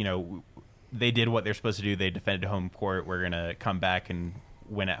series. Like, they did what they're supposed to do. They defended home court. We're going to come back and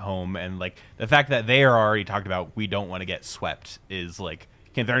win at home. And, like, the fact that they are already talked about we don't want to get swept is, like,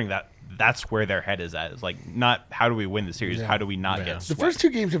 considering that that's where their head is at. It's, like, not how do we win the series, how do we not get swept. The first 2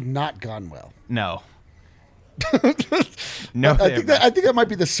 games have not gone well. No. No, I think that might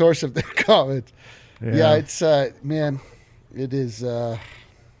be the source of their comment. Yeah, it's man, it is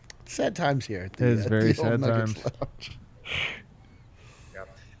sad times here. It is very sad times. Yeah.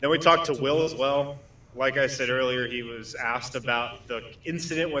 Then we talked to Will as well. Like I said earlier, he was asked about the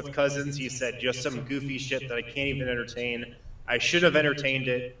incident with Cousins. He said just some goofy shit that I can't even entertain. I should have entertained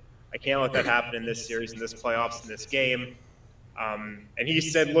it. I can't let that happen in this series, in this playoffs, in this game. And he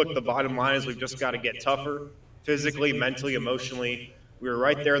said, look, the bottom line is we've just got to get tougher. Physically, mentally, emotionally. We were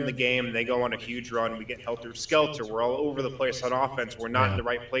right there in the game, and they go on a huge run. We get helter-skelter. We're all over the place on offense. We're not in the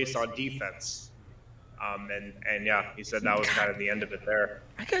right place on defense. And yeah, he said that was kind of the end of it there.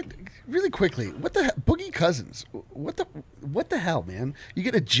 I got really quickly. What the hell? Boogie Cousins? What the hell, man? You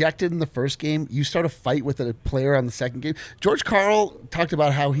get ejected in the first game. You start a fight with a player on the second game. George Karl talked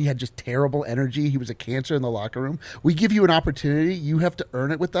about how he had just terrible energy. He was a cancer in the locker room. We give you an opportunity. You have to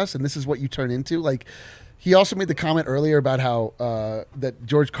earn it with us, and this is what you turn into. Like, he also made the comment earlier about how that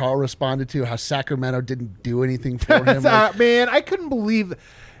George Karl responded to how Sacramento didn't do anything for him. Man, I couldn't believe.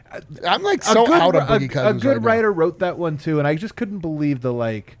 I'm like so out of Boogie Cousins. A good right writer wrote that one too, and I just couldn't believe the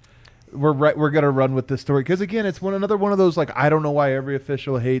we're gonna run with this story because again, it's another one of those like I don't know why every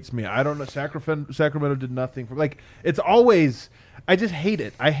official hates me. I don't know Sacramento did nothing for it's always. I just hate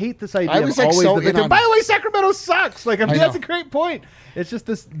it. I hate this idea. I was of like always so the victim. By the way, Sacramento sucks. Like that's a great point. It's just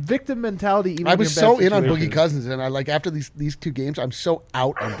this victim mentality. Even I was so in on situations. Boogie Cousins, and I after these 2 games, I'm so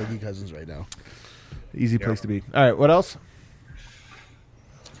out on Boogie Cousins right now. Easy place to be. All right, what else?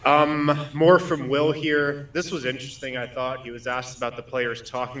 More from Will here. This was interesting, I thought. He was asked about the players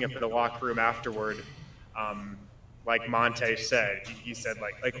talking up in the locker room afterward. Like Monte said, he said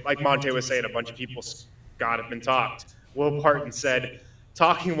like Monte was saying, a bunch of people got up and talked. Will Barton said,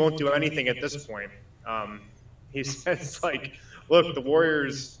 talking won't do anything at this point. He says, like, look, the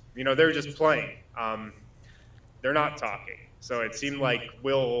Warriors, they're just playing. They're not talking. So it seemed like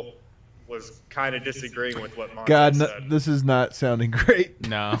Will was kind of disagreeing with what Monte said. This is not sounding great.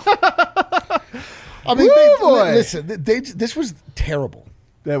 No. I mean, boy. listen, this was terrible.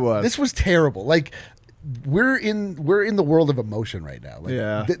 That was. This was terrible. Like, we're in the world of emotion right now. Like,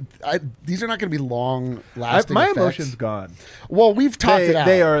 Yeah. These are not going to be long lasting. My effects. emotion's gone. Well, we've talked it out.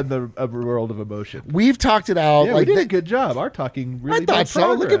 They are in the world of emotion. We've talked it out. Yeah, like, we did a good job. Our talking really I thought made so.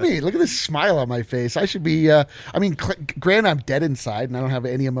 progress. Look at me. Look at this smile on my face. I should be. Granted, I'm dead inside and I don't have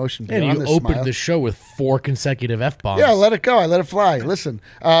any emotion And beyond you this opened smile. the show with 4 consecutive F-bombs. Yeah, I let it go. I let it fly. Listen,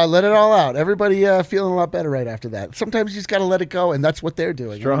 let it all out. Everybody feeling a lot better right after that. Sometimes you just got to let it go, and that's what they're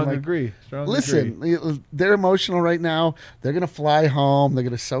doing. Strong And I'm like, agree. Listen, they're emotional right now. They're going to fly home. They're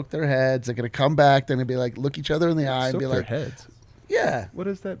going to soak their heads. They're going to come back. They're going to be like, look each other in the eye and Soak be their like, heads. yeah. What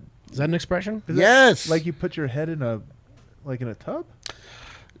is that? Is that an expression? Is Yes. that like you put your head in a tub?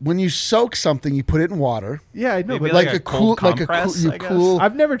 When you soak something, you put it in water. Yeah, I know. Maybe But like like a cold compress, I guess? cool.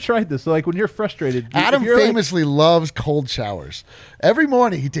 I've never tried this. So like when you're frustrated, Adam if you're famously loves cold showers. Every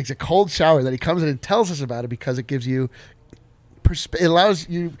morning he takes a cold shower that he comes in and tells us about it because it gives you, it allows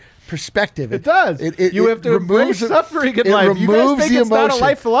you perspective. It does. You have to embrace suffering in life. You guys removes think the it's not a emotion.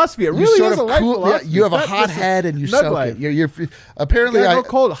 life philosophy. It You really sort is of a life cool- philosophy. Yeah, you have a It's not hot just head and you nug soak life. it. You're apparently. You gotta go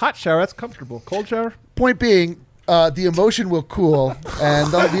cold. Hot shower. That's comfortable. Cold shower. Point being, the emotion will cool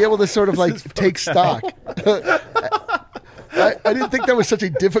and they'll be able to sort of like take stock. I didn't think that was such a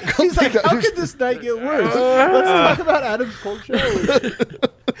difficult He's thing. like, how could this night get worse? Let's talk about Adam's cold shower.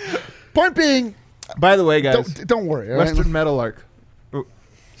 Point being, By the way, guys, don't worry. all right? Western Metal Arc.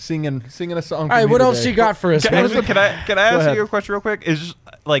 Singing a song. All right, what else you got for us? Can I ask ahead. you a question real quick? Is just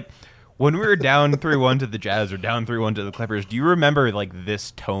like when we were down 3-1 to the Jazz or down 3-1 to the Clippers, do you remember like this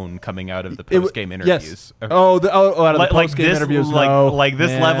tone coming out of the post game interviews? Yes. Out of the post game this, interviews. like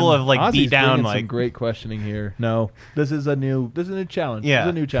this Man. level of like Ozzy's beat down. bringing Like some great questioning here. No, this is a new challenge. Yeah. This is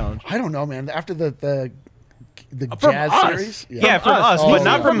a new challenge. I don't know, man. After the From Jazz us. series, yeah, from us, Oh, but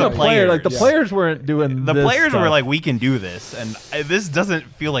not from the players. Like the players weren't doing. The this players stuff. were like, we can do this, and this doesn't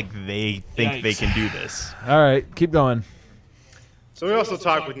feel like they think they can do this. All right, keep going. So we also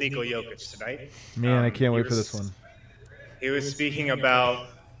talked with Nikola Jokic tonight. Man, I can't He wait for was- this one. He was speaking about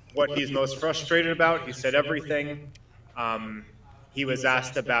what he's most frustrated about. He said everything. He was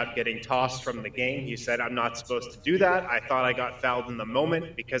asked about getting tossed from the game. He said, I'm not supposed to do that. I thought I got fouled in the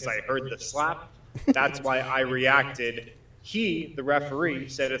moment because I heard the slap. That's why I reacted. He, the referee,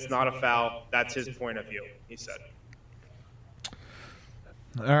 said it's not a foul. That's his point of view, he said.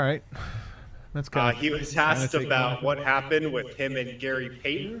 All right, that's kind of. He was asked about what happened with him and Gary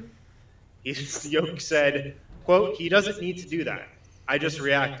Payton. Yoke said, quote, he doesn't need to do that. I just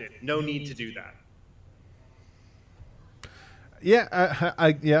reacted. No need to do that. Yeah,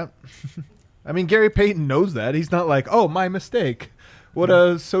 yeah. I mean, Gary Payton knows that. He's not like, oh, my mistake. What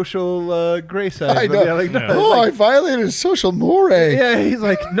a social grace I know. Yeah, like, no, I violated a social more. yeah, he's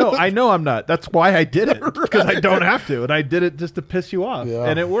like, no, I know I'm not. That's why I did it, because I don't have to, and I did it just to piss you off, Yeah.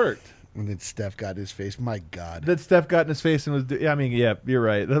 and it worked. And then Steph got in his face. My God. Then Steph got in his face and was. I mean, yeah, you're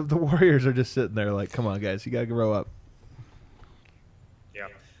right. The Warriors are just sitting there like, come on, guys, you gotta grow up.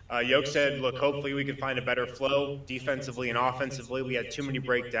 Yeah. Yoke said, look, hopefully we can find a better flow defensively and offensively. We had too many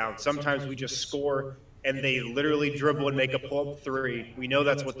breakdowns. Sometimes we just score and they literally dribble and make a pull-up three. We know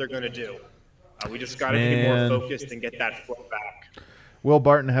that's what they're going to do. We just got to be more focused and get that flow back. Will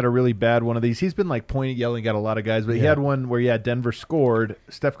Barton had a really bad one of these. He's been like pointing, yelling at a lot of guys, but he had one where, Denver scored.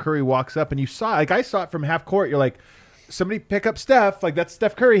 Steph Curry walks up, and you saw, like I saw it from half court. You're like, somebody pick up Steph. Like, that's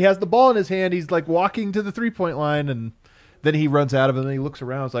Steph Curry. He has the ball in his hand. He's like walking to the three-point line, and then he runs out of it, and he looks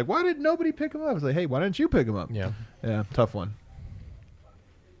around. It's like, why did nobody pick him up? I was like, hey, why didn't you pick him up? Yeah, tough one.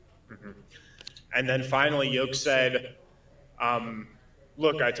 Mm-hmm. And then finally, Yoke said,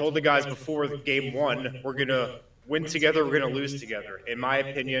 look, I told the guys before game one, we're going to win together, we're going to lose together. In my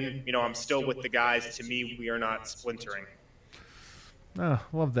opinion, I'm still with the guys. To me, we are not splintering. Oh,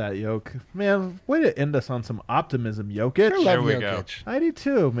 love that, Yoke. Man, way to end us on some optimism, Jokic. I love There we Jokic. go. I do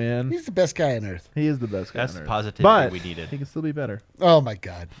too, man. He's the best guy on earth. He is the best guy That's on earth. positivity But we needed. he can still be better. Oh, my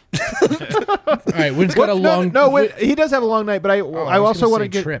God. All right, Wynn's got a long. He does have a long night, but I also want to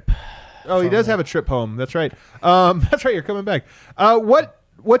get trip. Oh, he does have a trip home. That's right. That's right. You're coming back.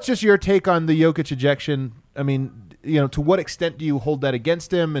 What's just your take on the Jokic ejection? I mean, to what extent do you hold that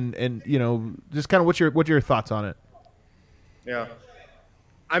against him, and just kind of what's your thoughts on it? Yeah.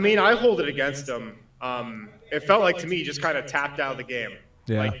 I mean, I hold it against him. It felt like to me he just kind of tapped out of the game.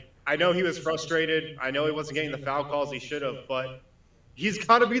 Yeah. Like, I know he was frustrated. I know he wasn't getting the foul calls he should have, but he's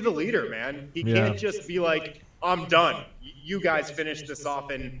got to be the leader, man. He can't just be like, I'm done. You guys finish this off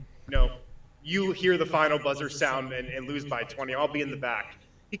and, you hear the final buzzer sound and lose by 20. I'll be in the back.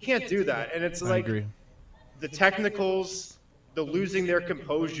 He can't do that. And it's like the technicals, the losing their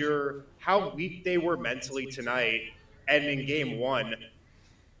composure, how weak they were mentally tonight and in game one.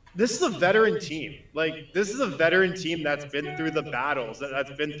 This is a veteran team. Like, this is a veteran team that's been through the battles,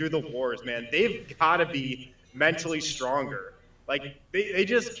 that's been through the wars, man. They've got to be mentally stronger. Like, they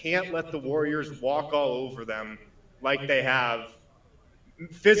just can't let the Warriors walk all over them like they have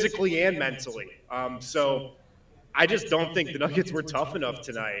physically and mentally. So I just don't think the Nuggets were tough enough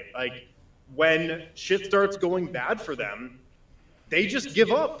tonight. Like, when shit starts going bad for them, they just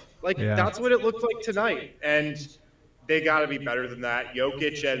give up. Like, that's what it looked like tonight. And they got to be better than that.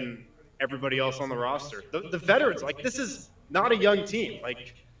 Jokic and everybody else on the roster. The veterans, like, this is not a young team.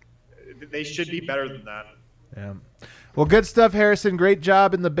 Like, they should be better than that. Yeah. Well, good stuff, Harrison. Great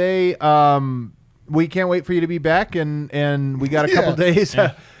job in the Bay. We can't wait for you to be back, and we got a couple days.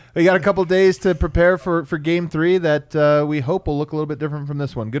 We got a couple days to prepare for Game 3 that we hope will look a little bit different from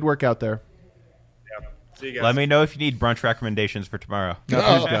this one. Good work out there. See you guys. Let me know if you need brunch recommendations for tomorrow. No,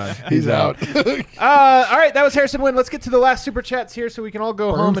 he's done. He's out. All right, that was Harrison Wynn. Let's get to the last super chats here so we can all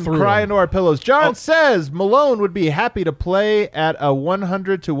go home and cry into our pillows. John says Malone would be happy to play at a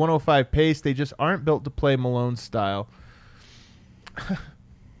 100 to 105 pace. They just aren't built to play Malone style.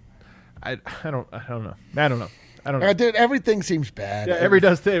 I don't know. Dude, everything seems bad. Yeah, every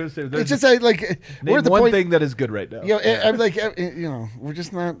does. It's just like we're at the one point, thing that is good right now. I'm like, we're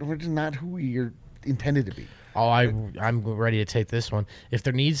just not who we're intended to be. Oh, I'm ready to take this one. If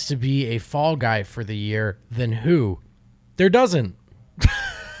there needs to be a fall guy for the year, then who? There doesn't.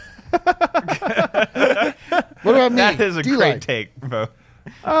 What about me? That is a great take, bro.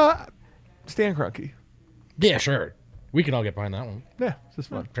 Stan Kroenke. Yeah, sure. We can all get behind that one. Yeah, it's just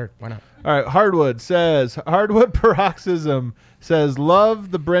fun. Sure, why not? All right, Hardwood Paroxysm says,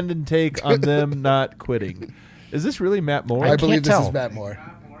 love the Brendan take on them not quitting. Is this really Matt Moore? I believe this is Matt Moore.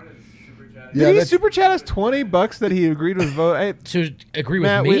 Did he super chat us $20 that he agreed with vote? Hey, to agree with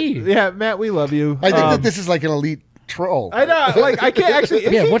Matt, me? Matt, we love you. I think that this is like an elite troll. I know, like I can't actually.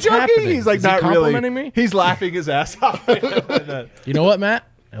 Is he what's joking? happening? He's like, Is he not really. complimenting me? He's laughing his ass off. You know what, Matt?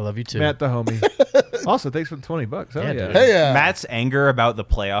 I love you too. Matt the homie. Also, thanks for the $20. Oh, yeah. Dude. Hey, Matt's anger about the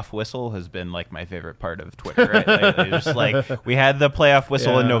playoff whistle has been like my favorite part of Twitter. Right? Like, just like we had the playoff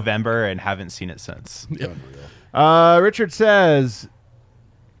whistle in November and haven't seen it since. Richard says,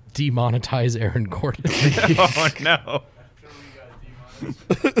 demonetize Aaron Gordon. Oh no!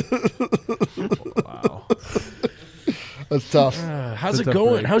 Wow, that's tough. How's it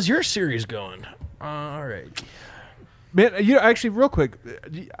going? How's your series going? All right. Man, actually, real quick,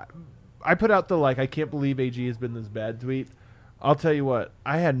 I put out the I can't believe AG has been this bad tweet. I'll tell you what,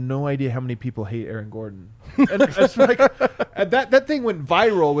 I had no idea how many people hate Aaron Gordon. And it's like, and that thing went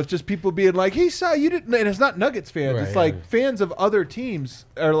viral with just people being like, he saw you didn't, and it's not Nuggets fans. Right, it's like fans of other teams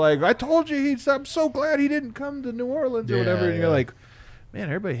are like, I told you, I'm so glad he didn't come to New Orleans or whatever. And you're like, man,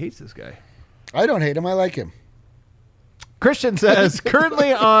 everybody hates this guy. I don't hate him. I like him. Christian says,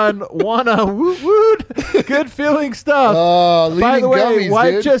 currently on Wanna Woot Woot. Good feeling stuff. By the way, gummies,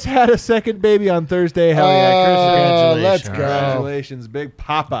 wife dude. just had a second baby on Thursday. Hell yeah, Christian. Let's go. Congratulations, Big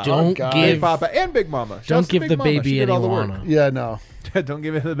Papa. Don't Big give Papa and Big Mama. Don't Shouts to give Big the Mama. She baby did any all the work. wanna. Yeah, no. Don't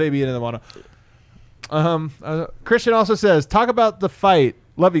give the baby any wanna. Christian also says, talk about the fight.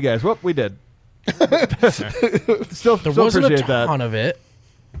 Love you guys. Well, we did. Still wasn't appreciate a ton of it.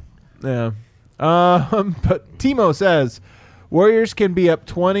 Yeah. But Timo says, Warriors can be up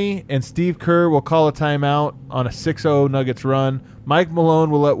 20, and Steve Kerr will call a timeout on a 6-0 Nuggets run. Mike Malone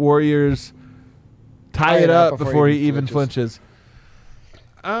will let Warriors tie it up before he even flinches.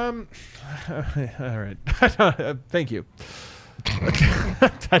 All right. Thank you.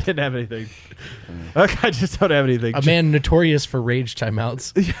 I didn't have anything. I just don't have anything. A man notorious for rage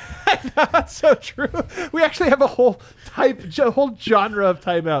timeouts. That's so true. We actually have a whole genre of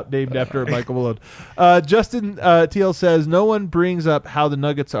timeout named after Michael Malone. Justin Teal says, no one brings up how the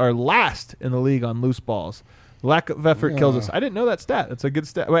Nuggets are last in the league on loose balls. Lack of effort kills us. I didn't know that stat. That's a good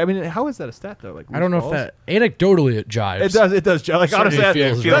stat. I mean, how is that a stat, though? Like, I don't know if that... Anecdotally, it jives. It does. Like, honestly,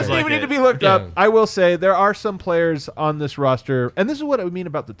 it doesn't even need to be looked up. I will say there are some players on this roster, and this is what I mean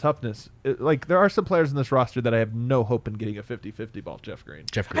about the toughness. There are some players in this roster that I have no hope in getting a 50-50 ball. Jeff Green.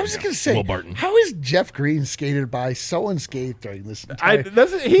 I was just going to say, Will Barton. how is Jeff Green skated by so unscathed during this entire...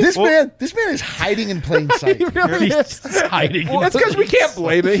 This man is hiding in plain sight. He really is. Hiding. That's because we can't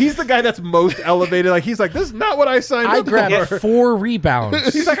blame it. He's the guy that's most elevated. Like, he's like, this is not not what I signed I up grabbed for. 4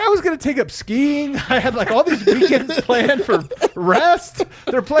 rebounds. He's like, I was going to take up skiing. I had like all these weekends planned for rest.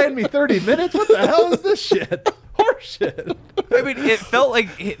 They're playing me 30 minutes. What the hell is this shit? Horseshit. I mean, it felt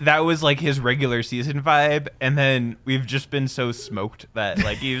like that was like his regular season vibe, and then we've just been so smoked that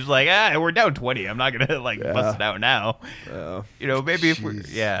like he was like, we're down 20. I'm not gonna like bust it out now. You know, maybe if we,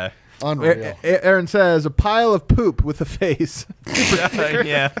 Unreal. Aaron says, a pile of poop with a face.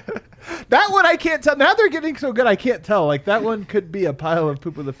 yeah. That one I can't tell. Now they're getting so good I can't tell. Like that one could be a pile of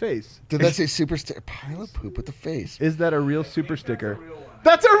poop with a face. Did that say super sticker? Pile of poop with the face. Is that a real super sticker?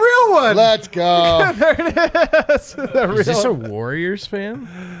 That's a real one. Let's go. There it is. Is this a Warriors fan?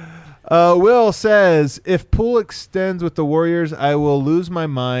 Will says, if Poole extends with the Warriors, I will lose my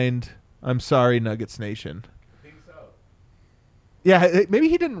mind. I'm sorry, Nuggets Nation. Yeah, maybe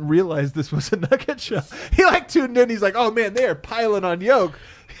he didn't realize this was a Nugget show. He like tuned in. He's like, "Oh man, they are piling on Yoke."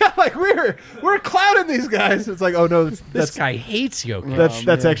 Yeah, like we're clouding these guys. It's like, oh no, This guy hates Jokic.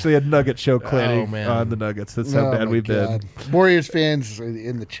 that's actually a Nugget show clanning man. on the Nuggets. That's how Oh, bad my we've God. been. Warriors fans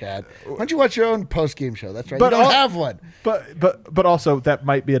in the chat. Why don't you watch your own post-game show? That's right. But you don't all- have one. But also that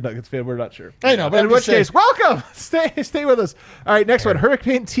might be a Nuggets fan. We're not sure. I know, but in I'm which just saying- case, welcome. Stay with us. All right, next one.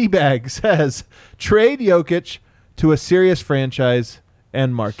 Hurricane Teabag says trade Jokic to a serious franchise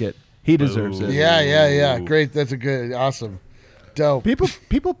and market. He deserves it. Yeah. Great. That's a good, awesome, dope.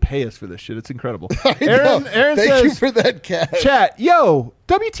 People pay us for this shit. It's incredible. I know. Aaron Thank says, you for that, cash. chat, yo,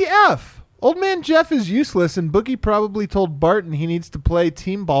 WTF? Old man Jeff is useless, and Boogie probably told Barton he needs to play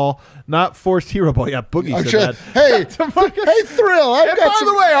team ball, not forced hero ball. Yeah, Boogie I'm said sure. that. Hey, Thrill. And by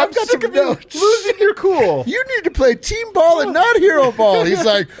the way, I'm sick of you losing your cool. You need to play team ball and not hero ball. He's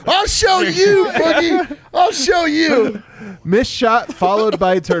like, I'll show you, Boogie. I'll show you. Missed shot followed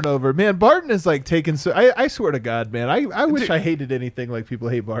by turnover. Man, Barton is like taking so. I swear to God, man. I wish I hated anything like people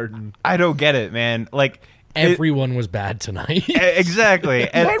hate Barton. I don't get it, man. Like Everyone was bad tonight. exactly.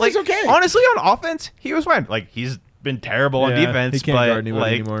 And Barton like was okay. honestly, on offense, he was fine. Like he's been terrible on Yeah, defense, he can't but guard anybody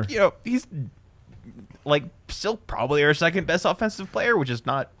like anymore. you know, he's like still probably our second best offensive player, which is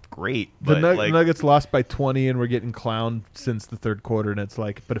not great. The But like, Nuggets lost by 20, and we're getting clowned since the third quarter. And it's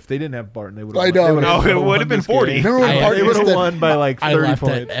like, but if they didn't have Barton, they would have. I know. No, it would have been 40. Remember when I- Barton They would was have the- won by like 30 I laughed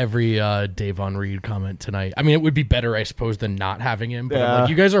points. at every Davon Reed comment tonight. I mean, it would be better, I suppose, than not having him. But I'm Yeah. like,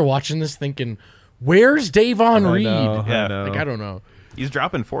 you guys are watching this thinking, where's Davon I Reed? know, Yeah. I know. Like, I don't know. he's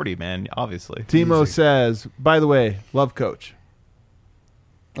dropping 40, man. Obviously. Timo says, by the way, love coach.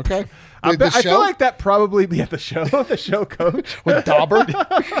 Okay. I The feel show like that probably be at the show coach. with Dauber.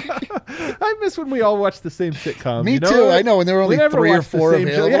 I miss when we all watched the same sitcom. Me you know? too. I know, when there were We only never 3 or watched the 4 same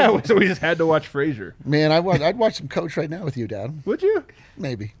show. available. Yeah, so we just had to watch Frasier. Man, I'd watch some Coach right now with you, Dad. Would you?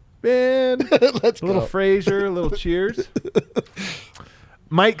 Maybe. Man, Let's a little go. Frasier, a little Cheers.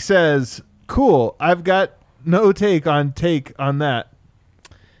 Mike says, "Cool. I've got no take on that.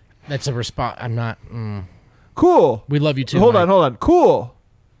 That's a response. I'm not. Cool. We love you too. Hold Mike. on. Cool.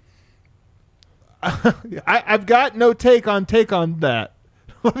 I've got no take on that.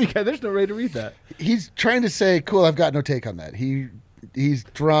 Okay, there's no way to read that. He's trying to say, cool, I've got no take on that. He's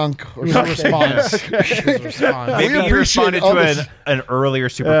drunk or There's a something. response. There's a response. Maybe he appreciate responded all to this- an earlier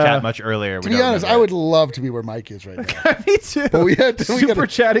super chat much earlier. To be honest, I would love to be where Mike is right now. Me too. But we had to- super gotta-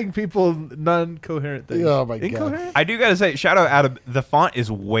 chatting people non-coherent things. Oh, my God. Incoherent? I do gotta say, shout out Adam. The font is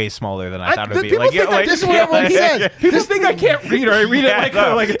way smaller than I thought it would be. people Like, think yeah, like, this is what everyone says. People think I can't read, or I read yeah, it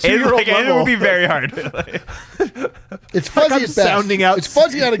no, like a it's 2-year-old like, level. It would be very hard. It's fuzzy I'm at best. sounding out. It's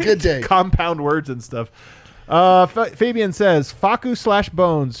fuzzy on a good day. Compound words and stuff. Fabian says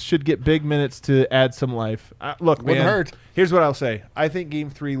Facu/Bones should get big minutes to add some life. Look, Wouldn't man. hurt. Here's what I'll say. I think Game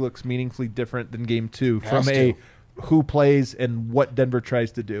 3 looks meaningfully different than Game 2 Has from to. who plays and what Denver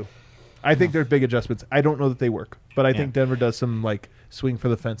tries to do. I think there's big adjustments. I don't know that they work, but I think Denver does some like swing for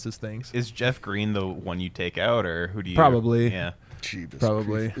the fences things. Is Jeff Green the one you take out, or who do you? Probably. Yeah. Jeebus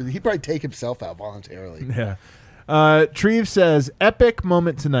Probably. Creepers. He'd probably take himself out voluntarily. Yeah. Treve says, epic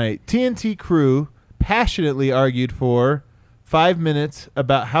moment tonight. TNT crew passionately argued for 5 minutes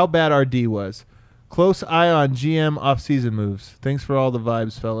about how bad our D was. Close eye on GM off-season moves. Thanks for all the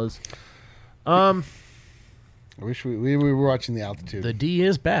vibes, fellas. I wish we were watching the altitude. The D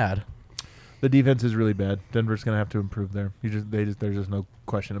is bad. The defense is really bad. Denver's going to have to improve there. There's just no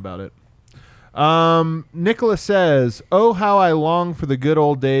question about it. Nicholas says, oh, how I long for the good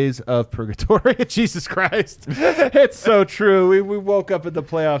old days of purgatory. Jesus Christ. It's so true. We woke up at the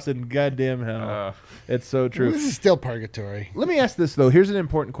playoffs in goddamn hell. It's so true. This is still purgatory. Let me ask this, though. Here's an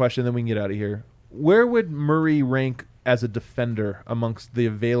important question, then we can get out of here. Where would Murray rank as a defender amongst the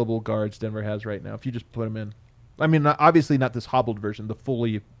available guards Denver has right now, if you just put him in? I mean, obviously not this hobbled version, the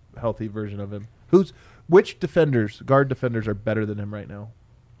fully healthy version of him. Which guard defenders are better than him right now?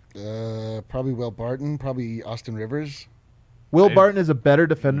 Probably Will Barton. Probably Austin Rivers. Will Barton is a better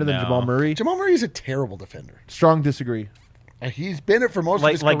defender than Jamal Murray. Jamal Murray is a terrible defender. Strong disagree. He's been it for most of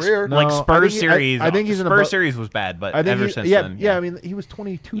his career. Spurs series. I think he's in Spurs series was bad, but ever since then. Yeah, I mean, he was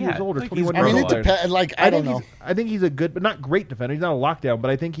 22 years old or 21 years I mean, old. it depends. I don't know. I think he's a good, but not great defender. He's not a lockdown,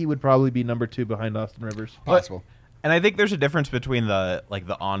 but I think he would probably be number 2 behind Austin Rivers. Possible. And I think there's a difference between the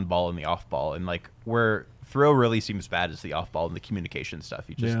on ball and the off ball, and where Thrill really seems bad is the off ball and the communication stuff.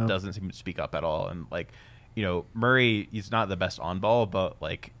 He just doesn't seem to speak up at all, and Murray, he's not the best on ball, but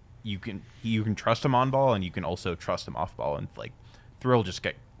you can trust him on ball, and you can also trust him off ball, and Thrill just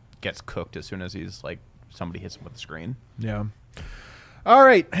gets cooked as soon as he's somebody hits him with the screen. Yeah. All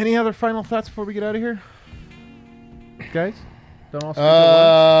right. Any other final thoughts before we get out of here, guys? Don't all speak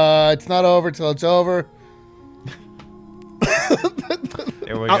at once. It's not over till it's over.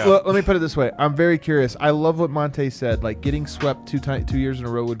 There we go. Let me put it this way. I'm very curious. I love what Monte said. Getting swept 2 years in a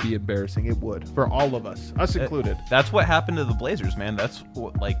row would be embarrassing. It would for all of us included. That's what happened to the Blazers, man. That's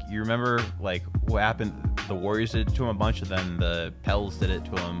what, you remember what happened. The Warriors did it to him a bunch, and then the Pels did it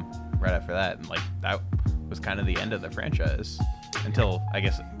to him right after that, and that was kind of the end of the franchise until I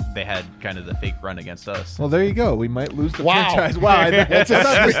guess they had kind of the fake run against us. Well, there you go. We might lose the franchise. Wow,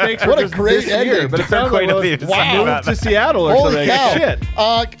 what a great ending! But it sounds like moved to Seattle or Holy something. Cow. Shit.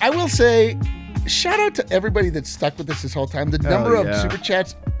 I will say, shout out to everybody that's stuck with us this whole time. The number of super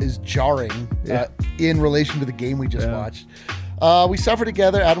chats is jarring in relation to the game we just watched. We suffer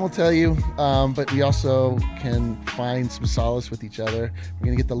together, Adam will tell you, but we also can find some solace with each other. We're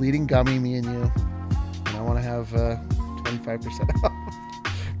going to get the leading gummy, me and you, and I want to have 25% off.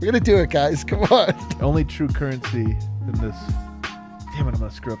 We're going to do it, guys. Come on. The only true currency in this... Damn it, I'm going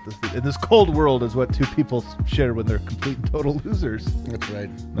to screw up this. In this cold world is what 2 people share when they're complete and total losers. That's right.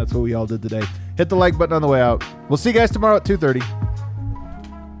 That's what we all did today. Hit the like button on the way out. We'll see you guys tomorrow at 2:30.